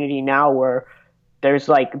XG community now where there's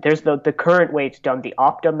the current way it's done, the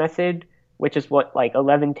Opta method, which is what like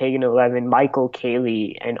 11 Taken 11, Michael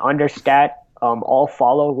Cayley, and Understat all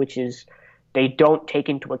follow, which is they don't take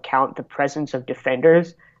into account the presence of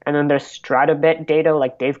defenders. And then there's StrataBet data,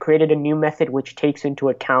 like they've created a new method which takes into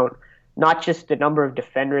account not just the number of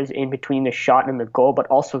defenders in between the shot and the goal, but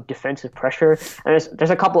also defensive pressure. And there's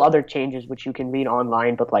a couple other changes which you can read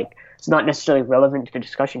online, but like it's not necessarily relevant to the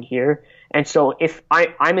discussion here. And so if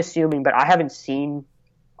I'm assuming, but I haven't seen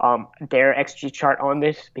their XG chart on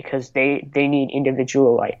this, because they need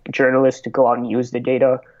individual like journalists to go out and use the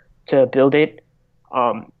data to build it.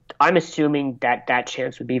 I'm assuming that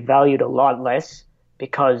chance would be valued a lot less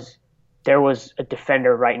because there was a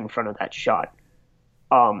defender right in front of that shot.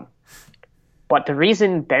 But the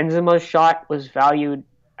reason Benzema's shot was valued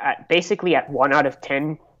at basically at 1 out of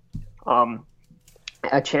 10,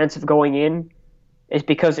 a chance of going in, is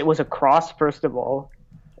because it was a cross, first of all.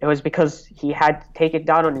 It was because he had to take it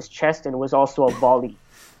down on his chest, and it was also a volley.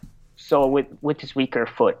 So with his weaker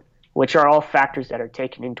foot, which are all factors that are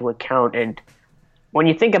taken into account. And when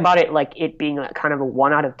you think about it, like it being kind of a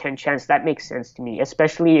 1 out of 10 chance, that makes sense to me,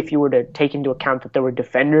 especially if you were to take into account that there were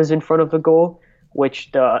defenders in front of the goal,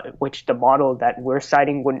 which the model that we're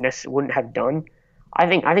citing wouldn't have done. I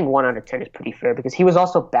think 1 out of 10 is pretty fair, because he was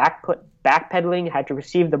also backpedaling, had to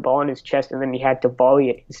receive the ball in his chest, and then he had to volley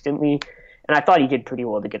it instantly. And I thought he did pretty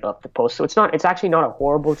well to get off the post. So it's actually not a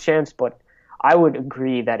horrible chance, but I would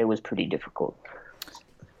agree that it was pretty difficult.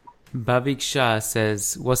 Bhavik Shah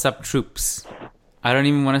says, "What's up, troops? I don't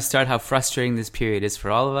even want to start how frustrating this period is for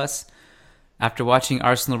all of us. After watching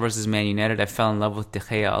Arsenal versus Man United, I fell in love with De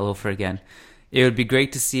Gea all over again. It would be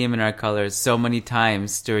great to see him in our colours. So many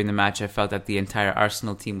times during the match I felt that the entire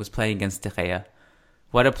Arsenal team was playing against De Gea.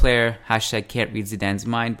 What a player. Hashtag can't read Zidane's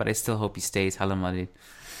mind, but I still hope he stays. Hala Madrid."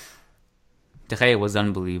 De Gea was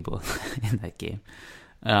unbelievable in that game.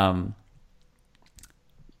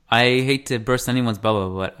 I hate to burst anyone's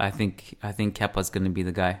bubble, but I think Kepa's going to be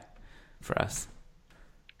the guy for us.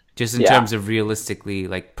 Just in terms of realistically,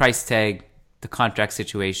 like price tag, the contract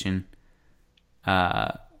situation,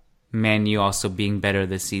 Man U also being better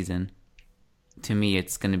this season. To me,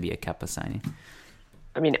 it's going to be a Kepa signing.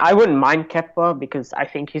 I mean, I wouldn't mind Kepa because I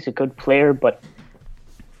think he's a good player, but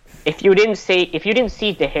if you didn't see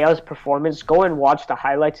De Gea's performance, go and watch the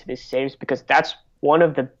highlights of his saves, because that's one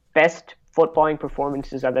of the best footballing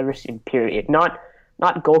performances I've ever seen, period. Not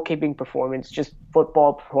goalkeeping performance, just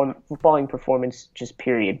footballing performance, just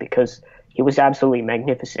period, because he was absolutely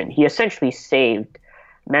magnificent. He essentially saved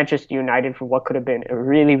Manchester United from what could have been a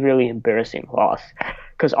really, really embarrassing loss,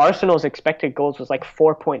 because Arsenal's expected goals was like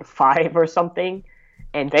 4.5 or something,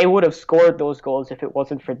 and they would have scored those goals if it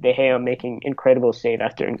wasn't for De Gea making incredible save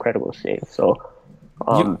after incredible save. So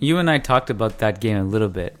You and I talked about that game a little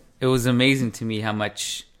bit. It was amazing to me how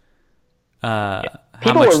much.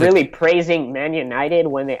 People were really praising Man United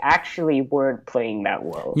when they actually weren't playing that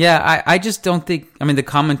well. Yeah, I just don't think. I mean, the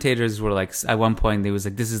commentators were like, at one point, they was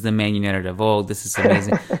like, "This is the Man United of old. This is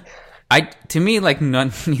amazing." To me, like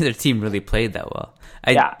neither team really played that well.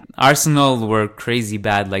 Arsenal were crazy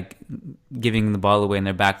bad, like giving the ball away in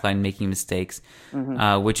their backline, making mistakes.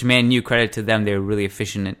 Which, Man U, credit to them, they were really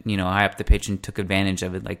efficient, high up the pitch and took advantage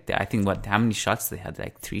of it. Like I think how many shots they had?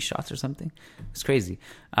 Like 3 shots or something. It was crazy.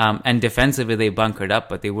 And defensively, they bunkered up,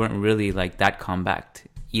 but they weren't really like that compact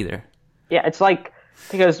either. Yeah, it's like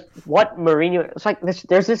because what Mourinho, it's like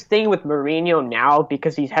there's this thing with Mourinho now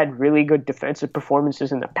because he's had really good defensive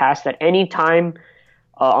performances in the past that anytime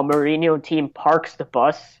a Mourinho team parks the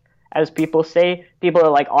bus, as people say, people are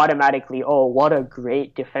like automatically, oh, what a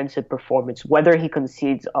great defensive performance, whether he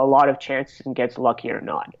concedes a lot of chances and gets lucky or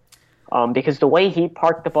not. Because the way he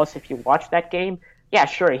parked the bus, if you watch that game, yeah,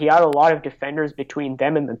 sure, he had a lot of defenders between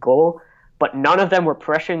them and the goal, but none of them were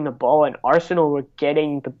pressuring the ball, and Arsenal were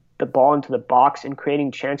getting the ball into the box and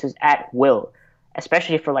creating chances at will,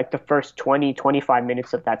 especially for like the first 20, 25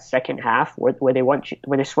 minutes of that second half where they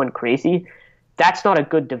just went crazy. That's not a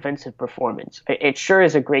good defensive performance. It sure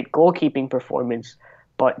is a great goalkeeping performance,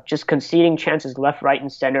 but just conceding chances left, right,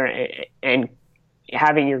 and center and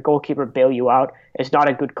having your goalkeeper bail you out is not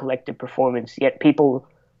a good collective performance. Yet people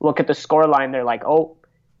look at the scoreline, they're like, oh,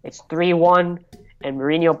 it's 3-1, and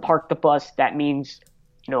Mourinho parked the bus. That means,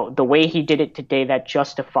 the way he did it today, that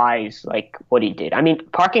justifies like what he did. I mean,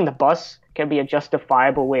 parking the bus can be a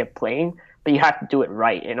justifiable way of playing, but you have to do it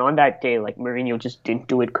right. And on that day, like Mourinho just didn't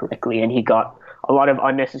do it correctly, and he got a lot of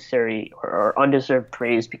unnecessary or undeserved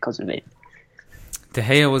praise because of it. De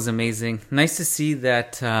Gea was amazing. Nice to see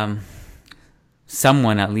that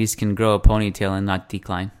someone at least can grow a ponytail and not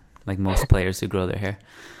decline, like most players who grow their hair.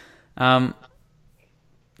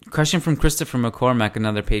 Question from Christopher McCormack,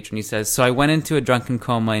 another patron. He says, so I went into a drunken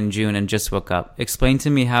coma in June and just woke up. Explain to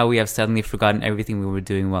me how we have suddenly forgotten everything we were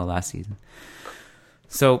doing well last season.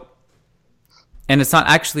 So, and it's not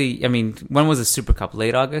actually, I mean, when was the Super Cup?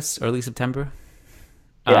 Late August, early September?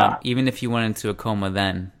 Yeah. Even if you went into a coma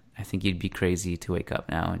then, I think you'd be crazy to wake up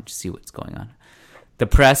now and see what's going on. The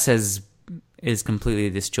press is completely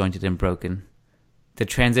disjointed and broken. The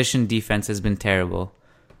transition defense has been terrible.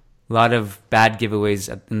 A lot of bad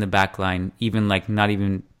giveaways in the back line, even like not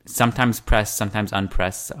even, sometimes pressed, sometimes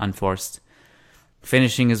unpressed, unforced.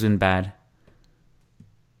 Finishing has been bad.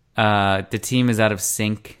 The team is out of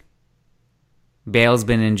sync. Bale's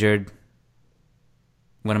been injured.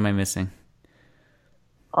 What am I missing?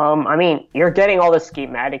 I mean, you're getting all the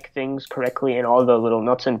schematic things correctly and all the little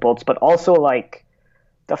nuts and bolts, but also like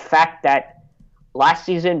the fact that last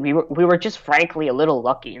season we were just frankly a little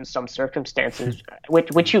lucky in some circumstances,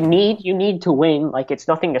 which you need to win. Like it's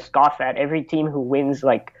nothing to scoff at. Every team who wins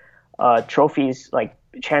like trophies like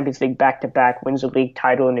Champions League back to back, wins a league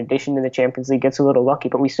title in addition to the Champions League, gets a little lucky,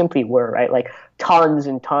 but we simply were, right? Like tons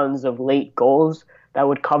and tons of late goals that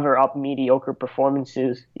would cover up mediocre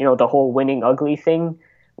performances. The whole winning ugly thing,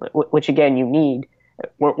 which again you need.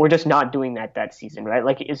 We're just not doing that season, right?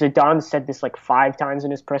 Like Zidane said this like 5 times in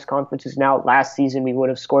his press conferences now. Last season we would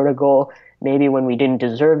have scored a goal maybe when we didn't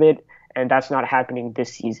deserve it, and that's not happening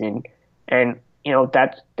this season. And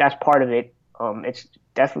that's part of it. It's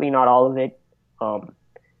definitely not all of it. What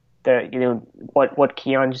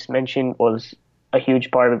Kiyan just mentioned was a huge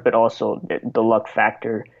part of it, but also the luck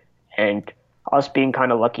factor and us being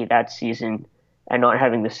kind of lucky that season and not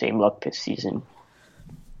having the same luck this season.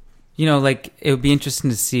 Like it would be interesting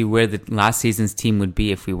to see where the last season's team would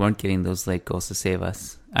be if we weren't getting those late goals to save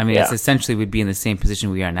us. I mean, It's essentially we'd be in the same position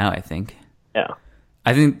we are now, I think. Yeah.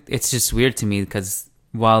 I think it's just weird to me because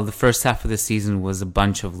while the first half of the season was a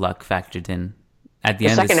bunch of luck factored in, at the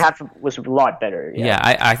end second half was a lot better. Yeah,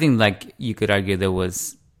 I think like you could argue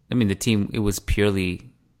the team, it was purely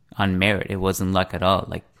on merit. It wasn't luck at all,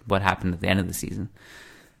 like what happened at the end of the season.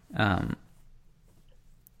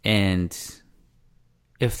 And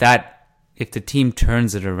if the team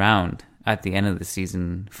turns it around at the end of the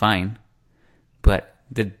season, fine. But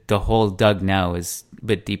the whole dug now is a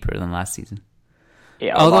bit deeper than last season.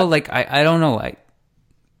 Yeah. Although, like, I don't know.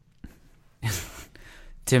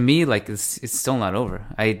 To me, like, it's still not over.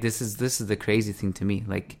 This is the crazy thing to me.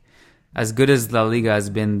 Like, as good as La Liga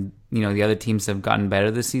has been, the other teams have gotten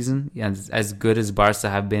better this season. And as good as Barca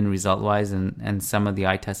have been result-wise, and some of the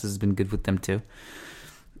eye tests has been good with them too.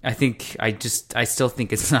 I still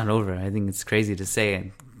think it's not over. I think it's crazy to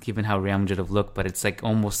say, given how Real Madrid have looked, but it's like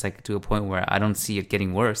almost like to a point where I don't see it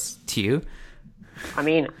getting worse. To you? I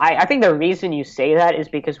mean, I think the reason you say that is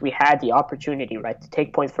because we had the opportunity, right, to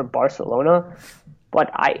take points from Barcelona. But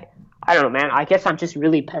I don't know, man. I guess I'm just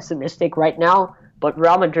really pessimistic right now. But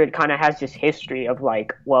Real Madrid kind of has this history of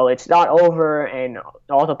like, well, it's not over, and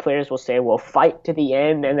all the players will say, "We'll fight to the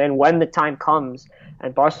end," and then when the time comes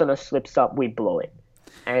and Barcelona slips up, we blow it.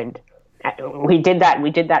 And we did that.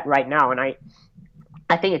 We did that right now, and I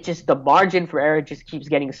think it's just the margin for error just keeps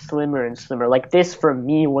getting slimmer and slimmer. Like this for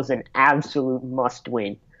me was an absolute must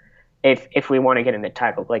win if we want to get in the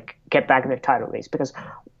title, like get back in the title race. Because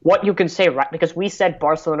what you can say, right? Because we said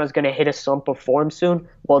Barcelona is going to hit a slump of form soon.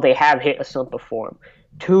 Well, they have hit a slump of form.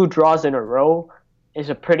 2 draws in a row is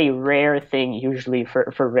a pretty rare thing usually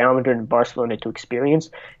for Real Madrid and Barcelona to experience,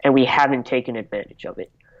 and we haven't taken advantage of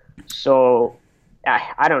it. So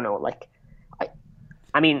I don't know, like.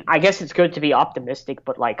 I mean, I guess it's good to be optimistic,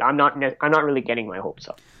 but like I'm not really getting my hopes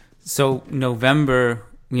up. So November,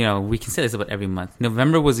 we can say this about every month.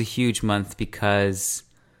 November was a huge month because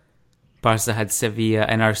Barca had Sevilla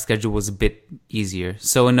and our schedule was a bit easier.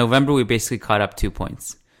 So in November, we basically caught up 2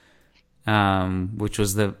 points, which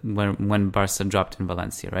was when Barca dropped in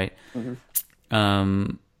Valencia, right?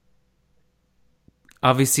 Mm-hmm.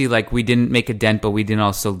 Obviously, like we didn't make a dent, but we didn't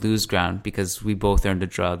also lose ground because we both earned a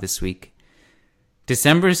draw this week.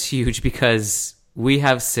 December is huge because we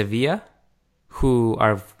have Sevilla, who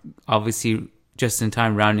are obviously just in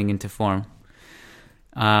time rounding into form.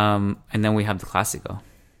 And then we have the Clásico.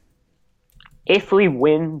 If we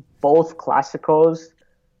win both Clásicos,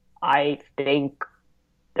 I think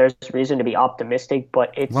there's reason to be optimistic,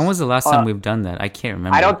 but it's... When was the last time we've done that? I can't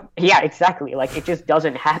remember. Yeah, exactly. Like, it just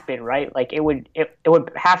doesn't happen, right? Like, it would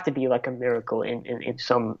have to be like a miracle in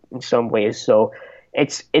some ways. So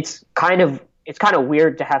it's kind of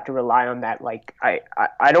weird to have to rely on that. Like I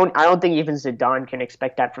don't think even Zidane can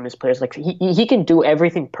expect that from his players. Like he can do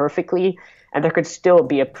everything perfectly, and there could still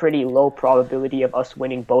be a pretty low probability of us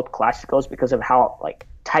winning both Clásicos because of how like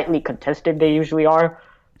tightly contested they usually are.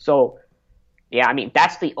 So yeah, I mean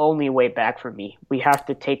that's the only way back for me. We have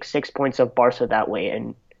to take 6 points of Barca that way,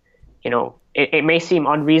 and it may seem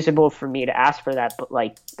unreasonable for me to ask for that, but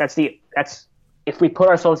like that's if we put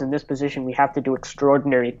ourselves in this position, we have to do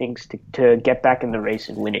extraordinary things to get back in the race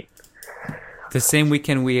and win it. The same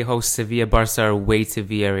weekend we host Sevilla, Barca are away to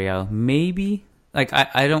Villarreal. Maybe, like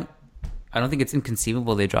I don't think it's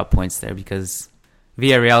inconceivable they drop points there because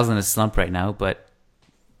Villarreal's in a slump right now. But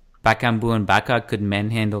Bakambu and Bacca could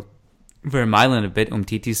manhandle Vermaelen a bit.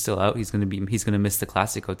 Umtiti's still out. He's gonna miss the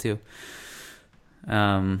Clásico too.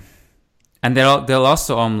 And they'll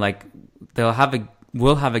also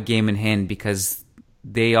we'll have a game in hand because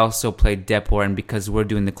they also played Depor, and because we're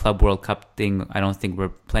doing the Club World Cup thing, I don't think we're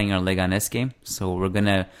playing our Leganés game. So we're going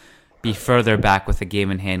to be further back with a game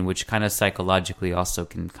in hand, which kind of psychologically also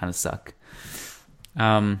can kind of suck.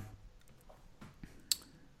 Where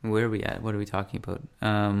are we at? What are we talking about?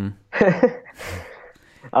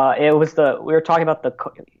 We were talking about the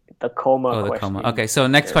coma question. The coma. Okay, so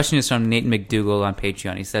next question is from Nate McDougall on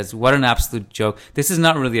Patreon. He says, "What an absolute joke." This is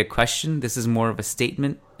not really a question. This is more of a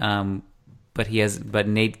statement. But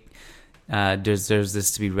Nate deserves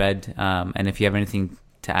this to be read. And if you have anything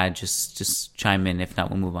to add, just chime in. If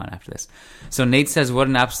not, we'll move on after this. So Nate says, "What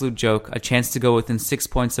an absolute joke. A chance to go within 6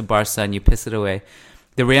 points of Barca and you piss it away.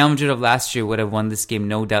 The Real Madrid of last year would have won this game,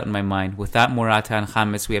 no doubt in my mind. Without Morata and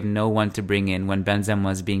James, we have no one to bring in when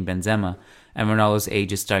Benzema is being Benzema. And Ronaldo's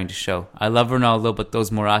age is starting to show. I love Ronaldo, but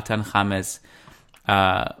those Morata and James,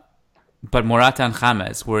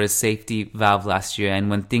 were his safety valve last year, and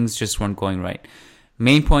when things just weren't going right.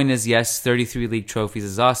 Main point is, yes, 33 league trophies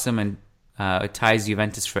is awesome, and it ties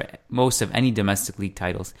Juventus for most of any domestic league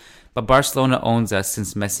titles. But Barcelona owns us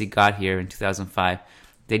since Messi got here in 2005.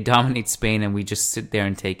 They dominate Spain, and we just sit there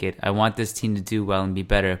and take it. I want this team to do well and be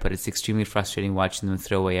better, but it's extremely frustrating watching them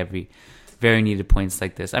throw away every very needed points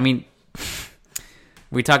like this. I mean,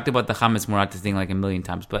 we talked about the James Morata thing like a million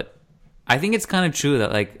times, but I think it's kind of true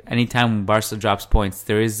that like anytime Barca drops points,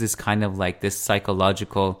 there is this kind of like this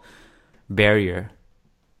psychological barrier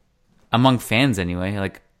among fans anyway,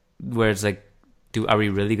 like where it's like, are we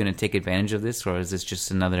really going to take advantage of this, or is this just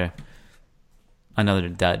another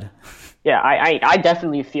dud? Yeah, I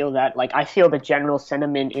definitely feel that. Like, I feel the general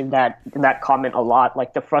sentiment in that comment a lot.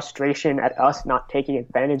 Like the frustration at us not taking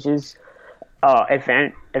advantage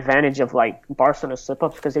of like Barcelona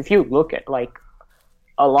slip-ups. Because if you look at like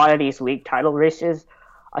a lot of these league title races,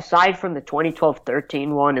 aside from the 2012-13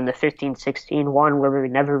 one and the 15-16 one where we were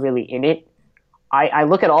never really in it, I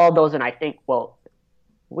look at all those and I think, well,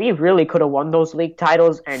 we really could have won those league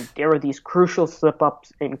titles, and there were these crucial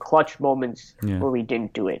slip-ups in clutch moments where we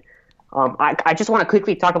didn't do it. I just want to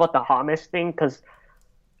quickly talk about the James thing because,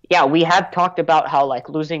 yeah, we have talked about how like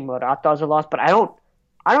losing Morata is a loss, but I don't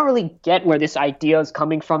really get where this idea is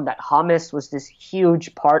coming from that James was this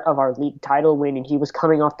huge part of our league title win and he was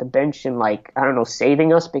coming off the bench and like, I don't know,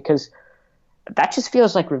 saving us, because that just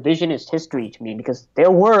feels like revisionist history to me, because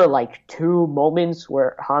there were like 2 moments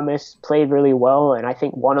where James played really well and I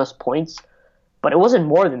think won us points, but it wasn't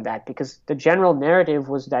more than that, because the general narrative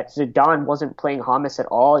was that Zidane wasn't playing James at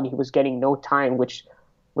all and he was getting no time, which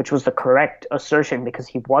was the correct assertion because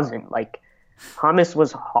he wasn't. Like, James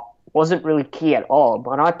wasn't really key at all.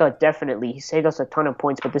 Morata definitely, he saved us a ton of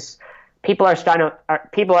points, but people are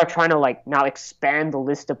trying to like now expand the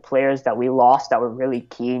list of players that we lost that were really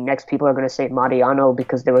key. Next, people are going to say Mariano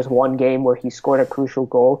because there was one game where he scored a crucial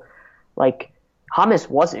goal. Like, James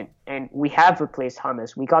wasn't, and we have replaced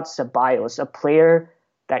James. We got Ceballos, a player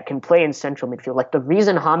that can play in central midfield. Like, the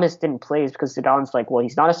reason James didn't play is because Zidane's like, well,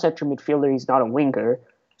 he's not a central midfielder, he's not a winger,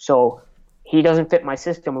 so he doesn't fit my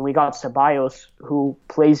system. And we got Ceballos, who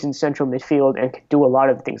plays in central midfield and can do a lot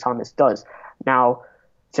of the things James does. Now,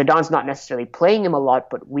 Zidane's not necessarily playing him a lot,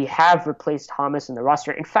 but we have replaced James in the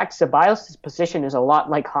roster. In fact, Ceballos' position is a lot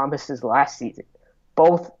like James' last season.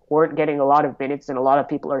 Both weren't getting a lot of minutes, and a lot of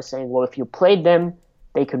people are saying, well, if you played them,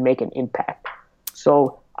 they could make an impact.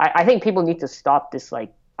 So I think people need to stop this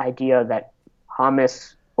like idea that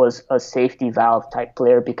James was a safety valve type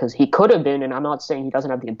player, because he could have been, and I'm not saying he doesn't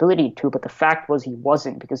have the ability to, but the fact was he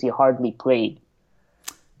wasn't, because he hardly played.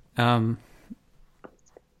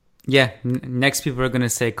 Yeah, next people are going to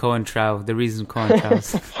say Coentrao, the reason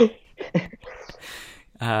Coentrao.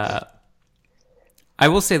 I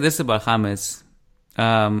will say this about James.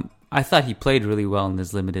 I thought he played really well in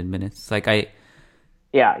his limited minutes. Like he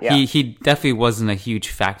definitely wasn't a huge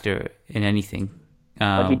factor in anything.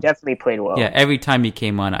 But he definitely played well. Yeah, every time he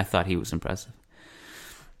came on, I thought he was impressive.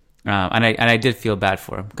 And I did feel bad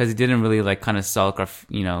for him because he didn't really like kind of sulk or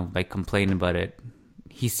like complain about it.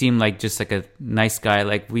 He seemed like just like a nice guy.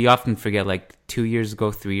 Like, we often forget, like 2 years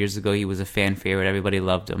ago, 3 years ago, he was a fan favorite. Everybody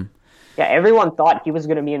loved him. Yeah, everyone thought he was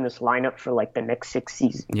going to be in this lineup for like the next 6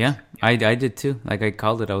 seasons. Yeah, I did too. Like, I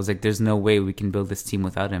called it. I was like, there's no way we can build this team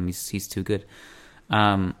without him. He's too good.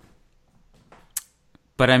 But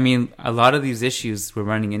I mean, a lot of these issues we're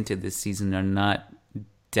running into this season are not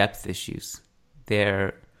depth issues.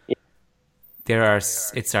 It's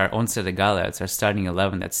our Once de Gala. It's our starting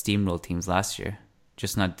 11 that steamrolled teams last year.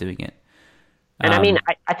 Just not doing it. And I mean,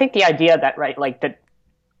 I think the idea that, right, like that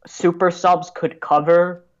super subs could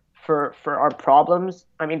cover for our problems,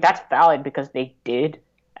 I mean, that's valid because they did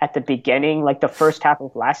at the beginning, like the first half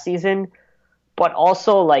of last season. But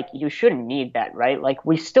also, like, you shouldn't need that, right? Like,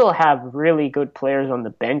 we still have really good players on the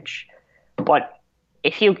bench. But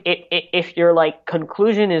if your like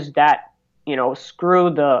conclusion is that, screw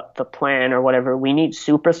the plan or whatever, we need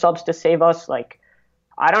super subs to save us, like,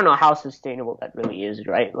 I don't know how sustainable that really is,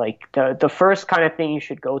 right? Like, the first kind of thing you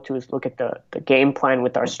should go to is look at the game plan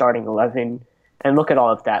with our starting 11 and look at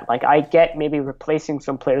all of that. Like, I get maybe replacing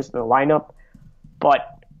some players in the lineup,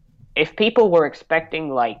 but if people were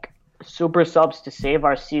expecting, like, super subs to save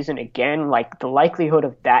our season again, like, the likelihood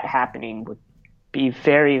of that happening would be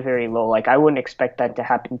very, very low. Like, I wouldn't expect that to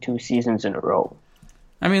happen 2 seasons in a row.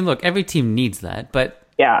 I mean, look, every team needs that, but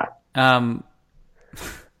yeah. I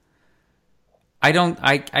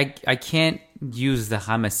can't use the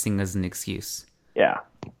James thing as an excuse. Yeah.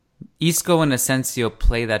 Isco and Asensio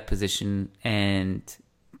play that position, and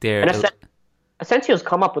Asensio's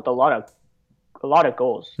come up with a lot of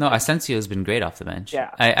goals. No, Asensio has been great off the bench. Yeah.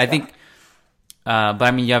 I think, but I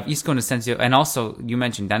mean, you have Isco and Asensio, and also you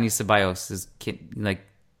mentioned Dani Ceballos is like,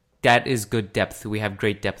 that is good depth. We have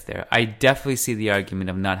great depth there. I definitely see the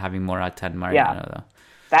argument of not having Morata and Mariano though.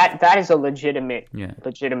 That is a legitimate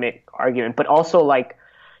argument. But also, like,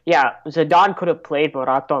 yeah, Zidane could have played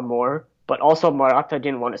Morata more, but also Morata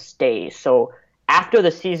didn't want to stay. So after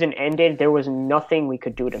the season ended, there was nothing we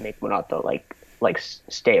could do to make Morata like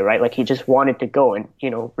stay, right? Like, he just wanted to go, and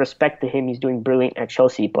respect to him, he's doing brilliant at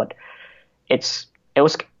Chelsea. But it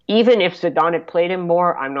was, even if Zidane had played him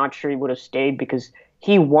more, I'm not sure he would have stayed, because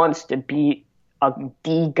he wants to be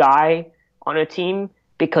the guy on a team,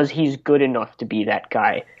 because he's good enough to be that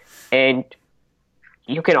guy. And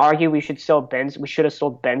you can argue we should have sold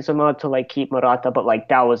Benzema to like keep Morata, but like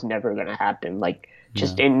that was never going to happen. Like,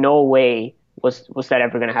 just in no way was that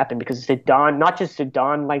ever going to happen, because Zidane, not just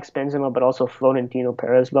Zidane likes Benzema, but also Florentino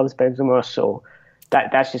Perez loves Benzema. So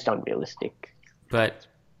that's just unrealistic. But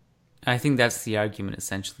I think that's the argument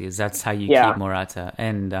essentially, is that's how you keep Morata.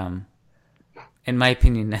 And in my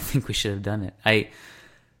opinion, I think we should have done it.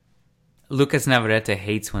 Lucas Navarrete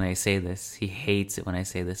hates when I say this. He hates it when I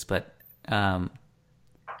say this, but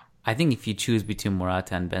I think if you choose between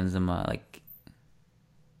Morata and Benzema, like,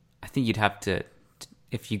 I think you'd have to,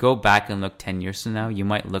 if you go back and look 10 years from now, you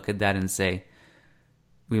might look at that and say,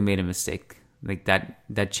 we made a mistake. Like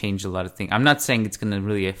that changed a lot of things. I'm not saying it's going to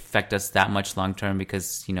really affect us that much long term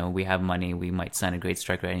because, you know, we have money, we might sign a great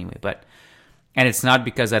striker anyway. And it's not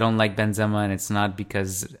because I don't like Benzema, and it's not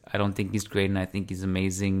because I don't think he's great and I think he's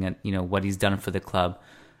amazing at, you know, what he's done for the club.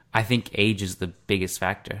 I think age is the biggest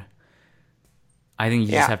factor. I think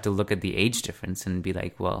you just have to look at the age difference and be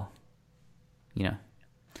like, well, you know.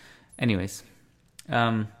 Anyways.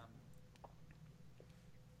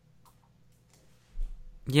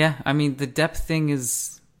 Yeah, I mean, the depth thing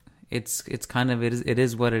is, it's kind of, it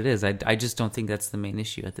is what it is. I just don't think that's the main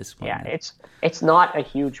issue at this point. Yeah, it's not a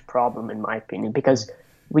huge problem in my opinion, because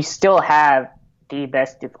we still have the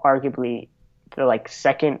best, if arguably the like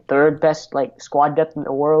second, third best like squad depth in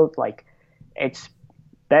the world. Like, it's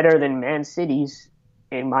better than Man City's,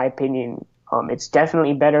 in my opinion. It's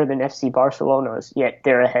definitely better than FC Barcelona's, yet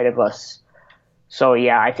they're ahead of us. So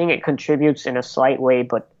yeah, I think it contributes in a slight way,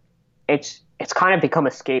 but it's kind of become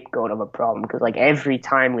a scapegoat of a problem, because like every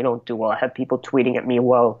time we don't do well, I have people tweeting at me,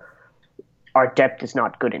 well, our depth is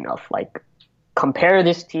not good enough. Like, compare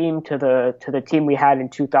this team to the team we had in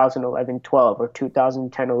 2011-12 or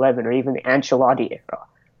 2010-11 or even the Ancelotti era.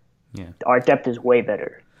 Yeah, our depth is way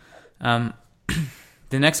better. The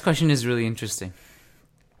next question is really interesting.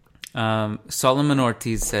 Solomon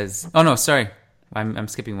Ortiz says, oh no, sorry, I'm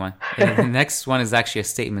skipping one. The next one is actually a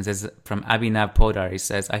statement. It says from Abhinav Podar. He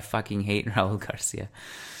says, I fucking hate Raul Garcia.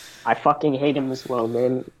 I fucking hate him as well,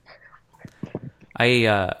 man.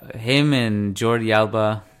 Him and Jordi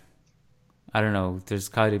Alba, I don't know, there's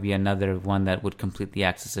got to be another one that would complete the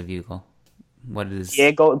axis of Hugo. What is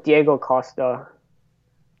Diego Costa?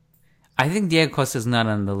 I think Diego Costa is not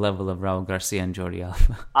on the level of Raul Garcia and Jordi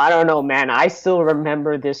Alba. I don't know, man. I still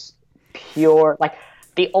remember this pure, like,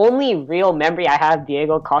 the only real memory I have of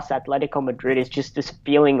Diego Costa Atletico Madrid is just this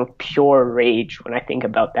feeling of pure rage when I think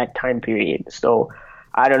about that time period. So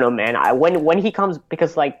I don't know, man. When he comes,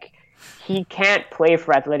 because like he can't play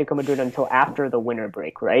for Atletico Madrid until after the winter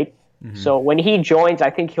break, right? Mm-hmm. So when he joins, I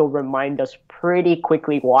think he'll remind us pretty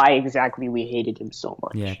quickly why exactly we hated him so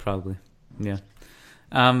much. Yeah, probably. Yeah.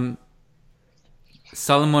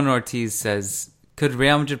 Solomon Ortiz says, could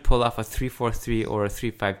Real Madrid pull off a 3-4-3 or a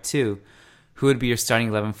 3-5-2? Who would be your starting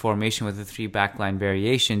 11 formation with a 3 backline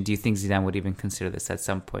variation? Do you think Zidane would even consider this at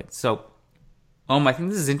some point? So, I think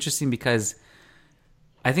this is interesting because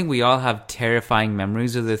I think we all have terrifying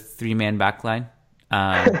memories of the 3-man backline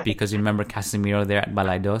because you remember Casemiro there at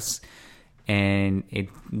Balaidos, and it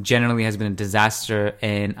generally has been a disaster.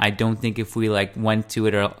 And I don't think if we like went to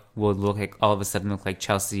it, or would look like all of a sudden look like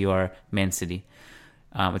Chelsea or Man City.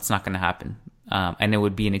 It's not going to happen. And it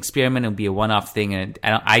would be an experiment. It would be a one-off thing. And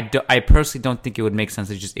I personally don't think it would make sense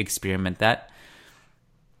to just experiment that.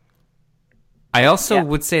 I also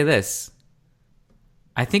would say this.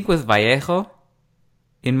 I think with Vallejo,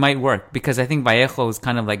 it might work because I think Vallejo is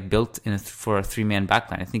kind of like built for a 3-man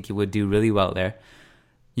backline. I think he would do really well there.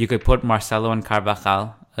 You could put Marcelo and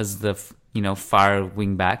Carvajal as the far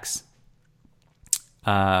wing backs.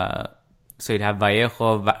 So you'd have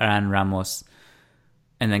Vallejo, Varane, Ramos,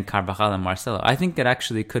 and then Carvajal and Marcelo. I think it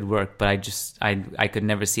actually could work, but I could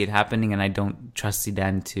never see it happening, and I don't trust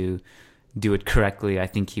Zidane to do it correctly. I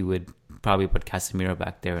think he would probably put Casemiro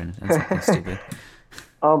back there and something stupid.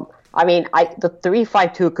 I mean, the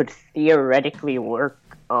 3-5-2 could theoretically work.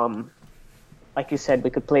 Like you said,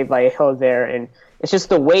 we could play Vallejo there, and it's just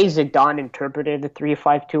the way Zidane interpreted the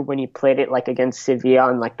 3-5-2 when he played it like against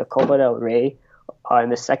Sevilla in like the Copa del Rey. In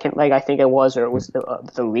the second leg, I think it was, or it was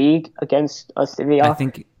the league against Sevilla. I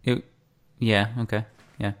think it. Yeah. Okay.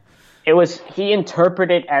 Yeah. It was. He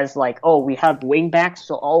interpreted as like, oh, we have wing backs,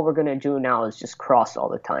 so all we're gonna do now is just cross all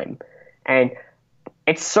the time, and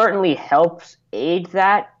it certainly helps aid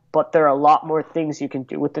that. But there are a lot more things you can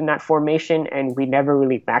do within that formation, and we never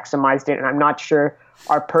really maximized it. And I'm not sure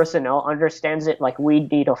our personnel understands it. Like, we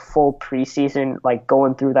need a full preseason, like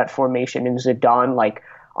going through that formation in Zidane, like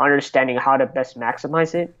understanding how to best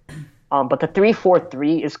maximize it. But the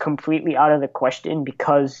 3-4-3 is completely out of the question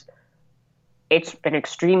because it's an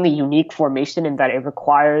extremely unique formation in that it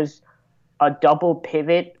requires a double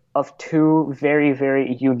pivot of 2 very,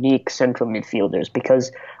 very unique central midfielders,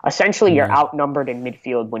 because essentially you're outnumbered in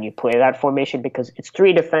midfield when you play that formation, because it's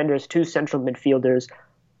 3 defenders, 2 central midfielders,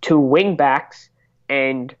 2 wing backs,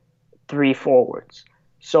 and 3 forwards.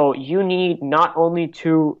 So you need not only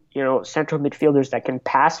 2, central midfielders that can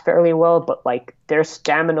pass fairly well, but like their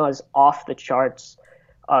stamina is off the charts.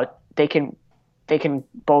 They can they can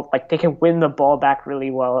win the ball back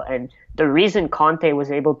really well. And the reason Conte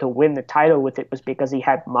was able to win the title with it was because he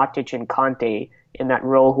had Matic and Conte in that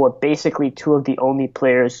role, who are basically two of the only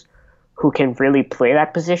players who can really play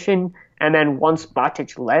that position. And then once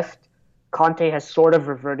Matic left, Conte has sort of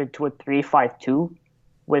reverted to a 3-5-2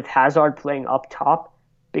 with Hazard playing up top,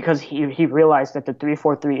 because he realized that the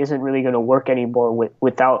 3-4-3 isn't really going to work anymore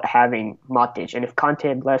without having Matic. And if Conte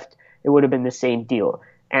had left, it would have been the same deal.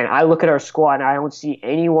 And I look at our squad and I don't see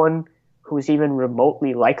anyone who's even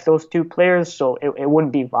remotely like those two players, so it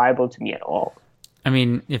wouldn't be viable to me at all. I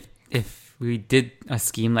mean, if we did a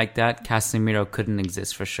scheme like that, Casemiro couldn't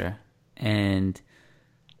exist for sure. And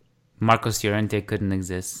Marcos Llorente couldn't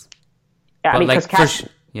exist. Yeah, but I mean,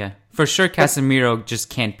 for sure, Casemiro just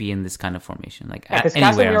can't be in this kind of formation. Like, because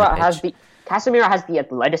anywhere Casemiro has the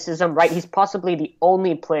athleticism, right? He's possibly the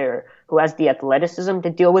only player who has the athleticism to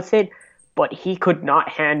deal with it, but he could not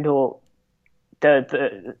handle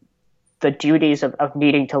the duties of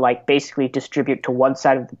needing to like basically distribute to one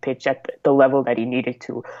side of the pitch at the level that he needed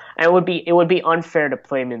to. And it would be unfair to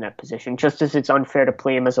play him in that position, just as it's unfair to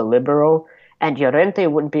play him as a libero. And Llorente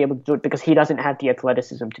wouldn't be able to do it because he doesn't have the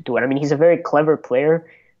athleticism to do it. I mean, he's a very clever player,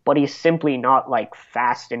 but he's simply not like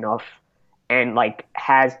fast enough and like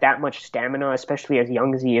has that much stamina, especially as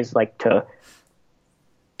young as he is, like to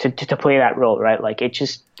play that role, right? Like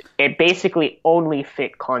it basically only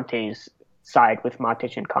fit Conte's side with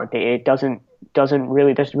Matic and Conte. It doesn't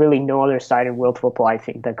really, there's really no other side in world football, I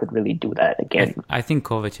think, that could really do that again. I think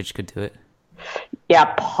Kovacic could do it.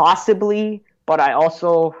 Yeah, possibly, but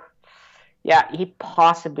he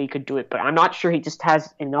possibly could do it, but I'm not sure he just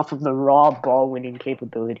has enough of the raw ball-winning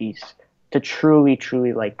capabilities to truly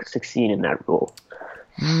like succeed in that role.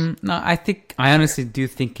 No, I honestly do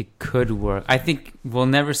think it could work. I think we'll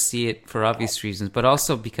never see it for obvious reasons, but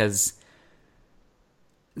also because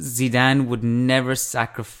Zidane would never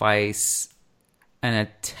sacrifice an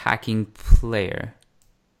attacking player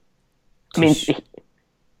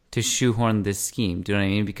to shoehorn this scheme. Do you know what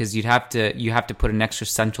I mean? Because you have to put an extra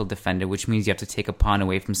central defender, which means you have to take a pawn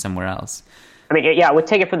away from somewhere else. I mean, yeah, it would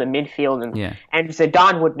take it from the midfield, and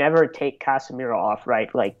Zidane would never take Casemiro off,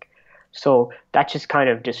 right? Like, so that just kind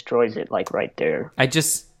of destroys it, like right there.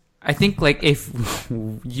 I think like if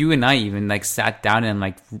you and I even like sat down and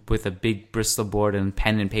like with a big Bristol board and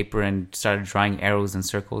pen and paper and started drawing arrows and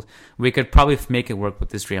circles, we could probably make it work with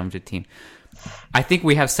this Real Madrid team. I think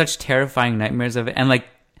we have such terrifying nightmares of it, and like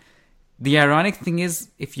the ironic thing is,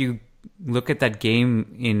 if you look at that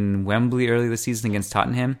game in Wembley early this season against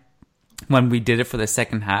Tottenham, when we did it for the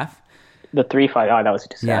second half, the 3-5, that was a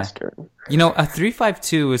disaster. Yeah. You know, a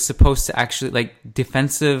 3-5-2 is supposed to actually, like,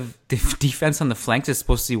 defense on the flanks is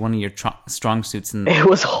supposed to be one of your strong suits. And it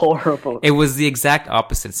was horrible. It was the exact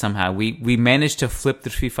opposite somehow. We managed to flip the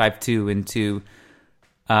 3-5-2 into,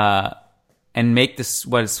 and make this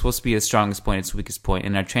what is supposed to be the strongest point its weakest point.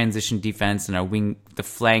 In our transition defense and our wing, the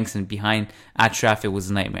flanks and behind Achraf, it was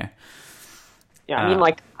a nightmare. Yeah, I mean,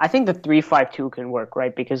 like, I think the 3-5-2 can work,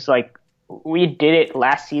 right? Because, like, we did it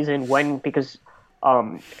last season when we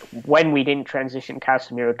didn't transition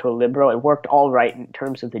Casemiro to a libero, it worked all right in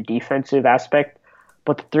terms of the defensive aspect,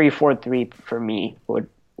 but the 3-4-3 for me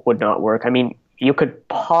would not work. I mean, you could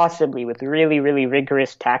possibly, with really, really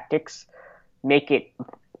rigorous tactics, make it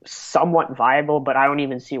somewhat viable, but I don't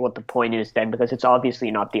even see what the point is then, because it's obviously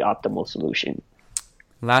not the optimal solution.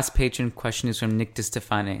 Last patron question is from Nick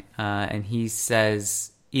DeStefane, and he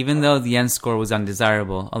says, even though the end score was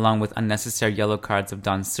undesirable, along with unnecessary yellow cards of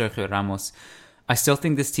Don Sergio Ramos, I still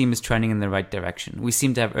think this team is trending in the right direction. We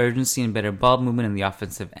seem to have urgency and better ball movement in the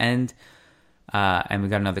offensive end, and we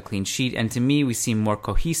got another clean sheet. And to me, we seem more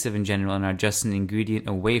cohesive in general and are just an ingredient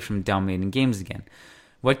away from dominating games again.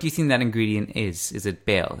 What do you think that ingredient is? Is it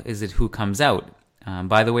Bale? Is it who comes out?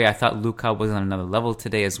 By the way, I thought Luka was on another level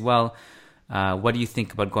today as well. What do you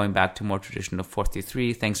think about going back to more traditional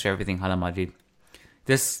 4-3-3? Thanks for everything, Hala Madrid.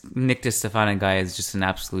 This Nick DeStefano guy is just an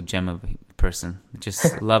absolute gem of a person.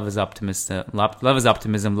 Just love his optimism,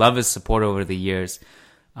 love his support over the years.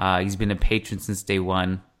 He's been a patron since day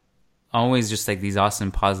one. Always just like these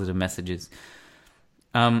awesome positive messages.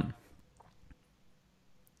 There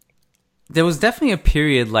was definitely a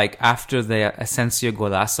period like after the Asensio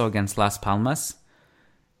golazo against Las Palmas,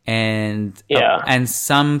 and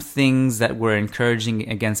some things that were encouraging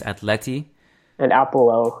against Atleti and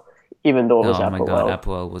Apoel. Even though it was Apoel. Oh my god,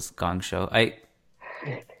 Apoel was gong show. I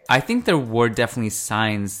think there were definitely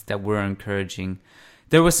signs that were encouraging.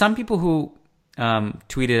 There were some people who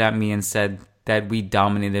tweeted at me and said that we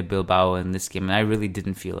dominated Bilbao in this game, and I really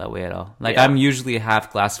didn't feel that way at all. Like, I'm usually a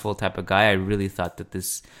half glass full type of guy. I really thought that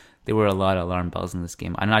this there were a lot of alarm bells in this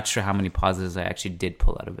game. I'm not sure how many positives I actually did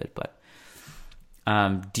pull out of it, but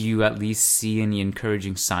do you at least see any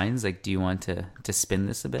encouraging signs? Like, do you want to spin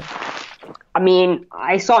this a bit? I mean,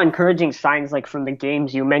 I saw encouraging signs like from the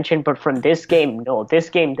games you mentioned, but from this game, no. This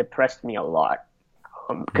game depressed me a lot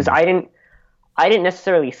because I didn't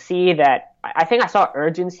necessarily see that. I think I saw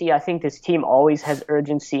urgency. I think this team always has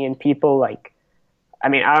urgency, and people like. I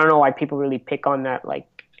mean, I don't know why people really pick on that.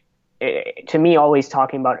 Like, to me, always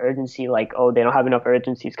talking about urgency, like, oh, they don't have enough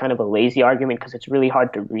urgency, is kind of a lazy argument because it's really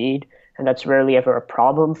hard to read, and that's rarely ever a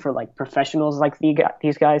problem for like professionals like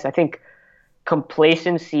these guys. I think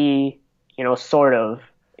complacency. Sort of,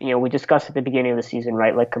 we discussed at the beginning of the season,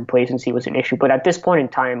 right? Like complacency was an issue, but at this point in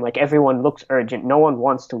time, like everyone looks urgent. No one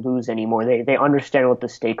wants to lose anymore. They understand what the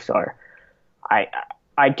stakes are.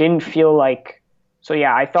 I didn't feel like, so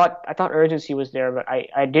yeah, I thought urgency was there, but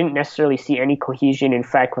I didn't necessarily see any cohesion. In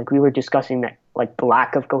fact, like we were discussing that, like the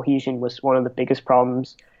lack of cohesion was one of the biggest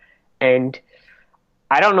problems. And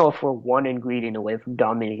I don't know if we're one ingredient away from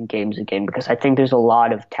dominating games again, because I think there's a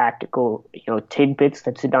lot of tactical, tidbits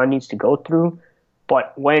that Zidane needs to go through.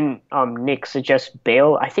 But when Nick suggests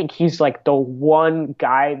Bale, I think he's like the one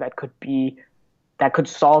guy that could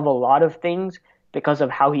solve a lot of things because of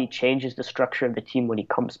how he changes the structure of the team when he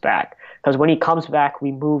comes back. Because when he comes back,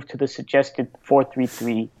 we move to the suggested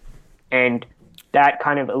 4-3-3, and that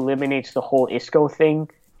kind of eliminates the whole Isco thing.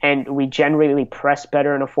 And we generally press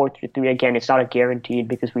better in a 4-3-3. Again, it's not a guaranteed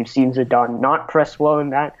because we've seen Zidane not press well in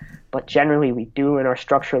that, but generally we do, and our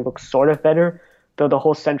structure looks sort of better, though the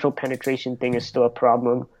whole central penetration thing is still a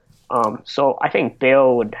problem. So I think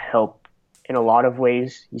Bale would help in a lot of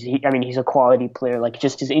ways. He's a quality player. Like,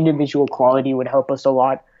 just his individual quality would help us a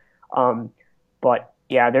lot. But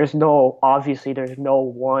yeah, there's no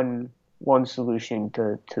one solution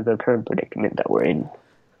to the current predicament that we're in.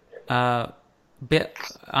 But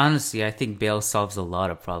honestly, I think Bale solves a lot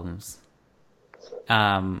of problems.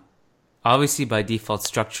 Obviously, by default,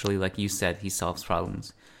 structurally, like you said, he solves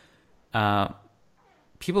problems.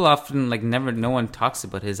 People often no one talks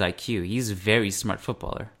about his IQ. He's a very smart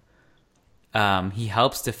footballer. He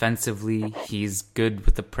helps defensively. He's good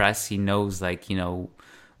with the press. He knows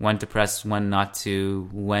when to press, when not to,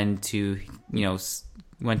 when to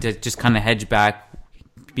just kind of hedge back,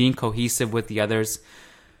 being cohesive with the others.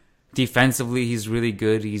 Defensively, he's really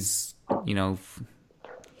good. He's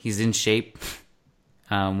in shape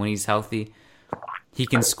when he's healthy. He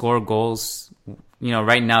can score goals.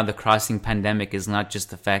 Right now the crossing pandemic is not just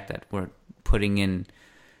the fact that we're putting in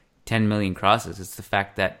 10 million crosses. It's the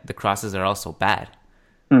fact that the crosses are also bad.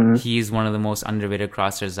 Mm-hmm. He's one of the most underrated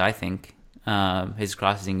crossers, I think. His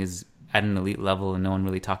crossing is at an elite level, and no one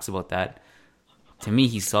really talks about that. To me,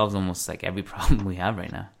 he solves almost like every problem we have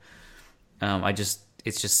right now.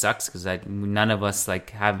 It just sucks because none of us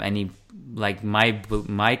have any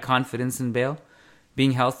my confidence in Bale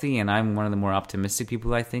being healthy, and I'm one of the more optimistic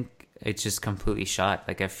people. I think it's just completely shot.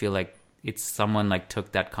 I feel like it's someone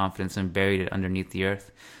took that confidence and buried it underneath the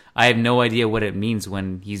earth. I have no idea what it means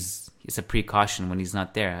when it's a precaution when he's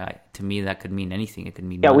not there. To me, that could mean anything. It could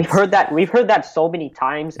mean months. We've heard that so many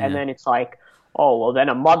times, and then it's like, oh well, then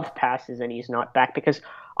a month passes and he's not back, because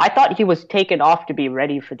I thought he was taken off to be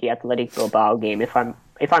ready for the Athletic Bilbao game. If I'm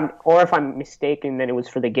mistaken, then it was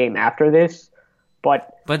for the game after this.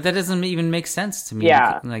 But that doesn't even make sense to me.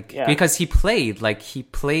 Yeah, because he played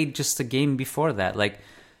just the game before that.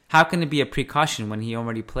 How can it be a precaution when he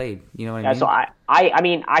already played? You know what I mean? So I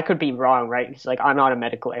mean, I could be wrong, right? It's I'm not a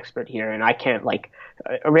medical expert here, and I can't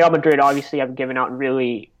Real Madrid obviously have given out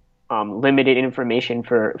really limited information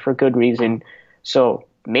for good reason. So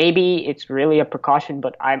maybe it's really a precaution,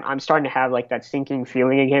 but I'm starting to have that sinking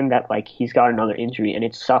feeling again that he's got another injury, and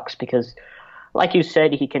it sucks because, like you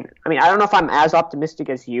said, he can. I mean, I don't know if I'm as optimistic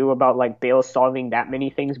as you about Bale solving that many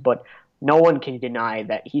things, but no one can deny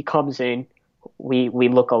that he comes in, we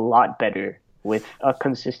look a lot better with a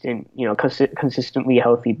consistently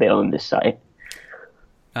healthy Bale on this side.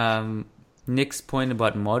 Nick's point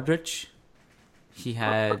about Modric, he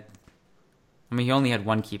only had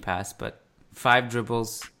one key pass, but 5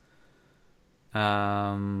 dribbles.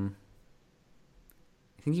 I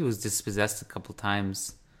think he was dispossessed a couple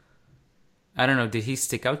times. I don't know. Did he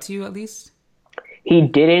stick out to you at least? He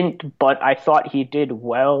didn't, but I thought he did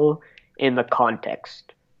well in the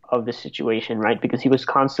context of the situation, right? Because he was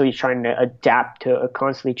constantly trying to adapt to a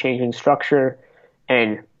constantly changing structure,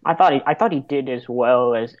 and I thought he did as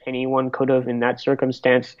well as anyone could have in that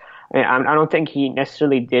circumstance. I don't think he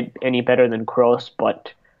necessarily did any better than Kroos,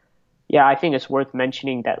 but yeah, I think it's worth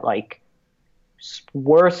mentioning that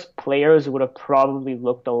worse players would have probably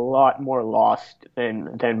looked a lot more lost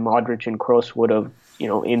than Modric and Kroos would have,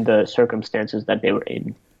 in the circumstances that they were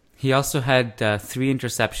in. He also had 3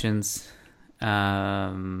 interceptions.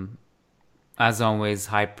 As always,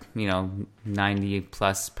 high, 90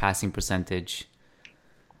 plus passing percentage.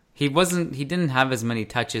 He didn't have as many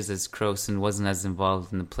touches as Kroos and wasn't as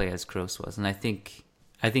involved in the play as Kroos was. And I think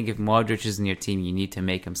if Modric is in your team, you need to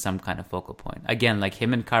make him some kind of focal point. Again, like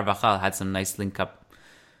him and Carvajal had some nice link up,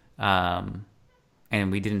 and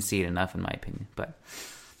we didn't see it enough, in my opinion. But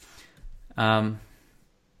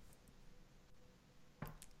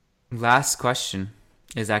last question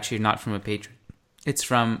is actually not from a patron. It's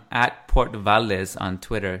from @Portvalles on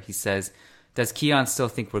Twitter. He says, "Does Keon still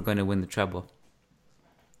think we're going to win the treble?"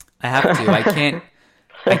 I have to. I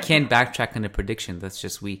can't backtrack on a prediction. That's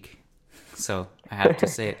just weak. So I have to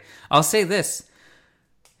say it. I'll say this.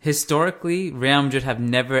 Historically, Real Madrid have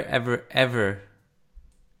never, ever, ever,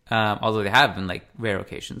 although they have in like rare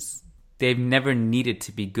occasions, they've never needed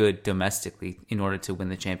to be good domestically in order to win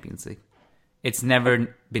the Champions League. It's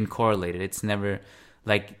never been correlated. It's never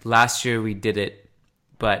like last year we did it,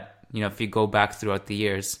 but if you go back throughout the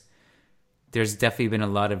years, there's definitely been a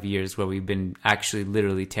lot of years where we've been actually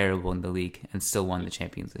literally terrible in the league and still won the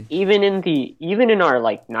Champions League. Even in our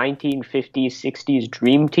like 1950s, 60s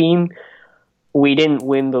dream team, we didn't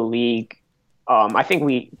win the league. I think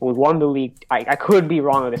we won the league. I could be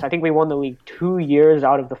wrong on this. I think we won the league 2 years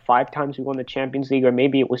out of the 5 times we won the Champions League, or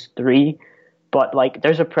maybe it was 3. But like,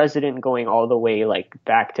 there's a precedent going all the way like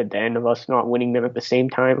back to then of us not winning them at the same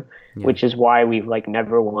time, which is why we've like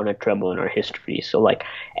never won a treble in our history. So like,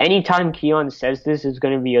 anytime Keon says this is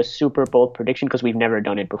going to be a super bold prediction because we've never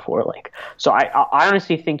done it before. Like, so I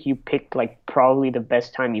honestly think you picked like probably the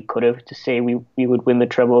best time you could have to say we would win the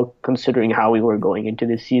treble, considering how we were going into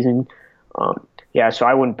this season. So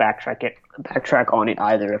I wouldn't backtrack on it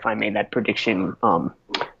either if I made that prediction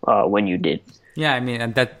when you did. Yeah, I mean,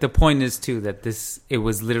 and that the point is too that it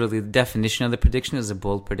was literally the definition of the prediction is a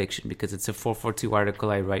bold prediction because it's a 442 article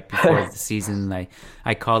I write before the season.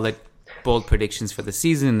 I call it bold predictions for the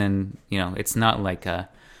season, and it's not like a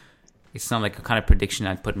kind of prediction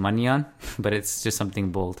I'd put money on, but it's just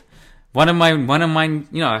something bold. One of mine,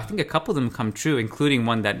 I think a couple of them come true, including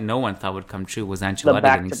one that no one thought would come true was Ancelotti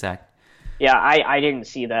getting sacked. Yeah, I didn't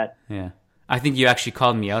see that. Yeah, I think you actually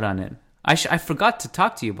called me out on it. I forgot to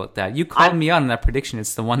talk to you about that. You called me out on that prediction.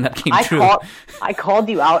 It's the one that came true. I called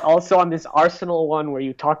you out also on this Arsenal one where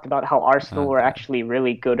you talked about how Arsenal were actually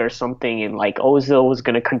really good or something, and like Ozil was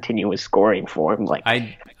going to continue his scoring form. Like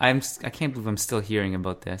I can't believe I'm still hearing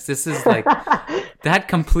about this. This is like that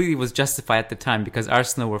completely was justified at the time because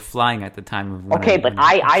Arsenal were flying at the time of.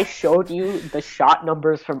 I showed you the shot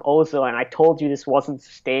numbers from Ozil, and I told you this wasn't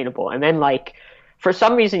sustainable. And then like for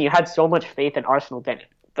some reason you had so much faith in Arsenal then.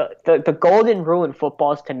 The golden rule in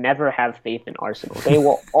football is to never have faith in Arsenal. They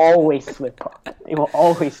will always slip up.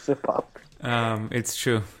 It's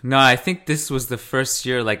true. No, I think this was the first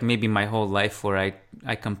year, like maybe my whole life, where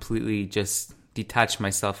I completely just detached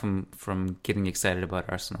myself from getting excited about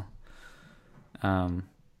Arsenal.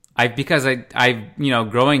 Because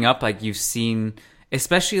growing up, like you've seen,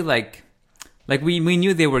 especially like we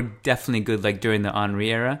knew they were definitely good, like during the Henry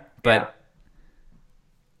era, but. Yeah.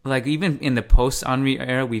 Like even in the post-Henry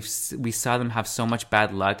era, we saw them have so much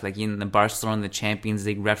bad luck. Like in the Barcelona, the Champions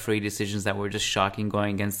League referee decisions that were just shocking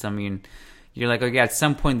going against them. You're like, okay, at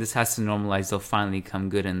some point this has to normalize. They'll finally come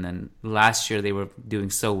good. And then last year they were doing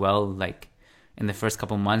so well, like in the first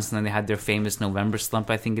couple months, and then they had their famous November slump,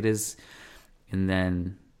 I think it is. And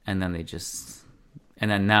then now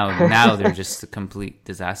they're just a complete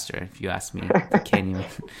disaster. If you ask me, I can't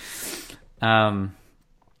even.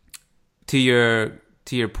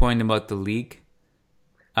 To your point about the league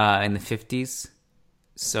in the 50s,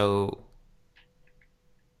 so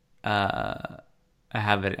I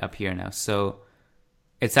have it up here now. So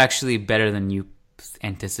it's actually better than you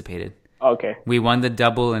anticipated. Okay. We won the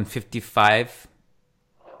double in 55.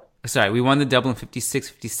 Sorry, we won the double in 56,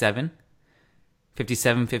 57,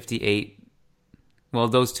 57, 58. Well,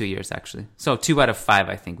 those 2 years, actually. So 2 out of 5,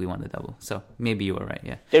 I think we won the double. So maybe you were right,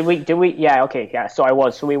 yeah. Did we? Yeah, okay, yeah. So I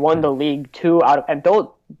was. So we won the league 2 out of... And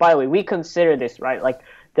by the way, we consider this, right, like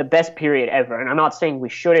the best period ever. And I'm not saying we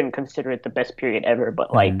shouldn't consider it the best period ever,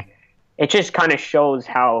 but like it just kind of shows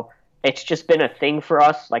how it's just been a thing for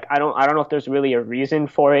us. Like I don't know if there's really a reason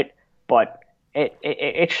for it, but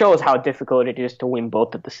it shows how difficult it is to win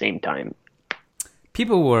both at the same time.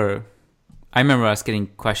 I remember us getting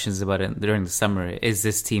questions about it during the summer. Is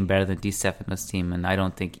this team better than Di Stefano's team? And I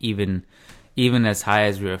don't think even as high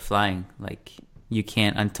as we were flying, like you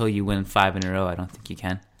can't until you win 5 in a row. I don't think you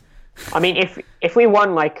can. I mean, if we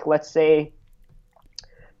won, like, let's say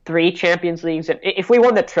 3 Champions Leagues, and if we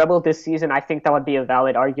won the treble this season, I think that would be a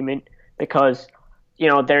valid argument because, you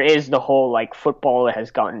know, there is the whole, like, football has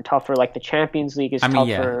gotten tougher. Like, the Champions League is tougher.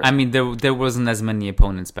 Yeah. I mean, there wasn't as many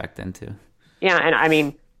opponents back then, too. Yeah, and I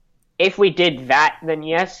mean, if we did that, then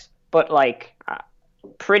yes. But, like,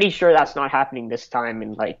 pretty sure that's not happening this time.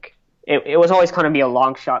 And, like, it was always going to be a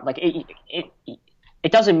long shot. Like,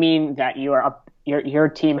 it doesn't mean that your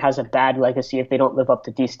team has a bad legacy if they don't live up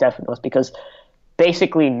to Di Stefano's, because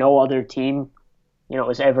basically no other team, you know,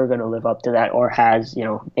 is ever going to live up to that, or has, you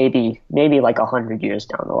know, maybe like 100 years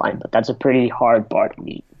down the line. But that's a pretty hard bar to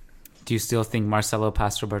meet. Do you still think Marcelo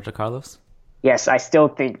passed Roberto Carlos? Yes, I still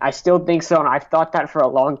think so, and I've thought that for a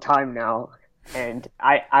long time now, and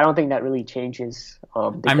I don't think that really changes.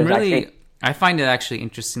 I find it actually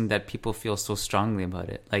interesting that people feel so strongly about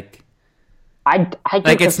it. Like, I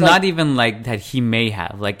like it's not even like that he may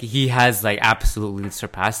have, like, he has, like, absolutely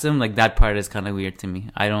surpassed him. Like, that part is kind of weird to me.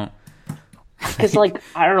 I don't, because, like,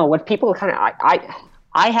 I don't know, when people kind of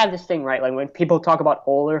I have this thing, right? Like, when people talk about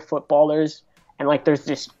older footballers, and, like, there's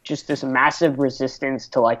just this massive resistance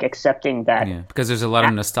to, like, accepting that. Yeah, because there's a lot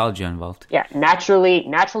of nostalgia involved. Yeah, naturally,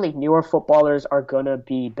 newer footballers are gonna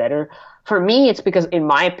be better. For me, it's because, in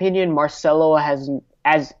my opinion, Marcelo has,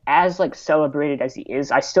 as like, celebrated as he is,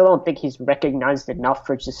 I still don't think he's recognized enough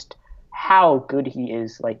for just how good he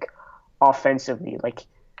is, like, offensively. Like,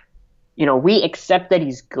 you know, we accept that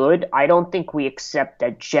he's good. I don't think we accept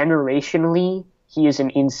that generationally he is an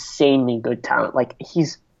insanely good talent. Like,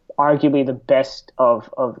 he's arguably the best of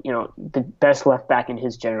you know, the best left back in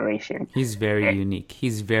his generation. He's very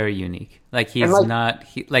unique. Like, he's like, not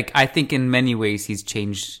like, I think in many ways he's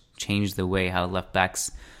changed the way how left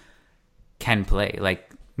backs can play.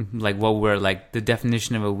 Like what we're, like, the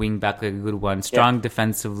definition of a wing back, like a good one, strong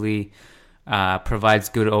defensively, provides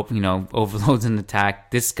good overloads in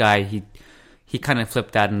attack. This guy, he kind of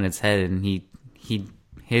flipped that on its head, and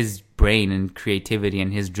his brain and creativity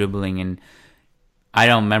and his dribbling, and I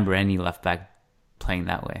don't remember any left back playing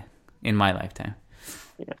that way in my lifetime.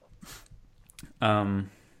 Yeah.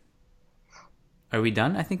 Are we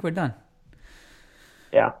done? I think we're done.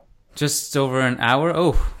 Yeah. Just over an hour.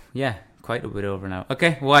 Oh, yeah, quite a bit over an hour.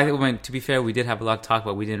 Okay. Well, to be fair, we did have a lot to talk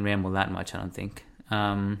about. We didn't ramble that much, I don't think.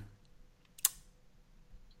 What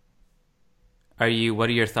are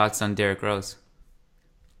your thoughts on Derrick Rose?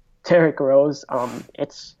 Derrick Rose,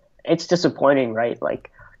 it's disappointing, right? Like,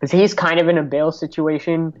 because he's kind of in a Bale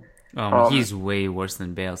situation. He's way worse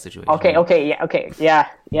than Bale's situation.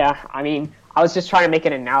 Yeah. I mean, I was just trying to make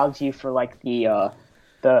an analogy for, like, the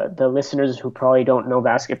listeners who probably don't know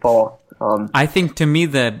basketball. I think, to me,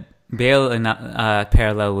 the Bale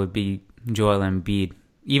parallel would be Joel Embiid,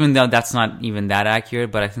 even though that's not even that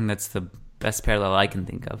accurate. But I think that's the best parallel I can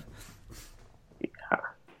think of.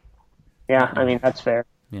 Yeah. I mean, that's fair.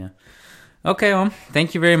 Yeah. Okay,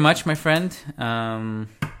 thank you very much, my friend.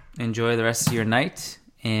 Enjoy the rest of your night,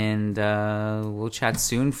 and we'll chat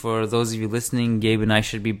soon. For those of you listening, Gabe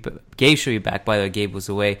should be back. By the way, Gabe was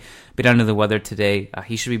away, a bit under the weather today.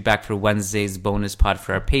 He should be back for Wednesday's bonus pod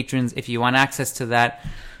for our patrons. If you want access to that,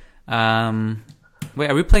 wait,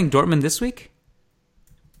 are we playing Dortmund this week?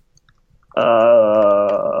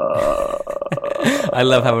 I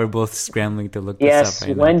love how we're both scrambling to look this up right now.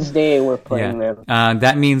 Yes, Wednesday we're playing them.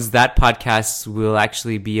 That means that podcast will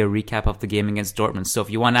actually be a recap of the game against Dortmund. So if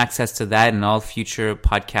you want access to that and all future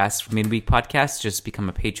podcasts, midweek podcasts, just become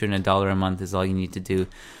a patron. $1 a month is all you need to do.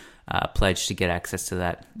 Pledge to get access to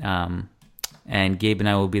that. And Gabe and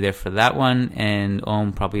I will be there for that one. And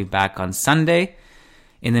Om probably back on Sunday.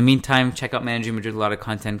 In the meantime, check out Managing Madrid. A lot of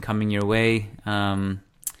content coming your way. And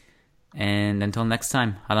until next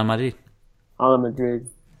time, Hala Madrid. Hala Madrid.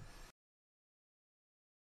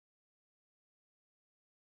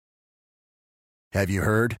 Have you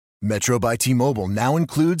heard? Metro by T-Mobile now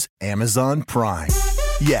includes Amazon Prime.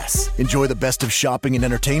 Yes, enjoy the best of shopping and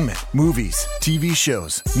entertainment, movies, TV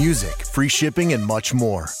shows, music, free shipping, and much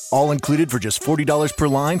more. All included for just $40 per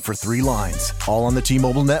line for 3 lines. All on the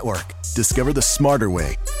T-Mobile network. Discover the smarter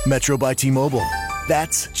way. Metro by T-Mobile.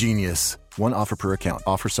 That's genius. One offer per account.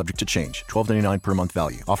 Offer subject to change. $12.99 per month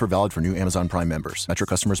value. Offer valid for new Amazon Prime members. Metro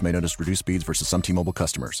customers may notice reduced speeds versus some T-Mobile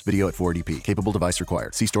customers. Video at 480p. Capable device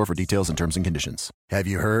required. See store for details and terms and conditions. Have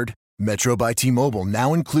you heard? Metro by T-Mobile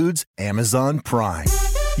now includes Amazon Prime.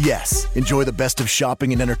 Yes, enjoy the best of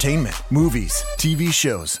shopping and entertainment, movies, TV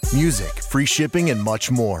shows, music, free shipping, and much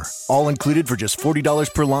more. All included for just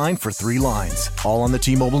 $40 per line for 3 lines. All on the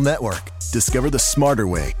T-Mobile network. Discover the smarter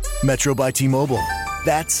way. Metro by T-Mobile.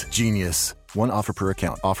 That's genius. One offer per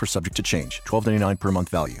account. Offer subject to change. $12.99 per month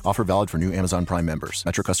value. Offer valid for new Amazon Prime members.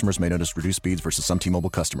 Metro customers may notice reduced speeds versus some T-Mobile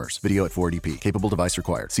customers. Video at 480p. Capable device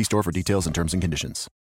required. See store for details and terms and conditions.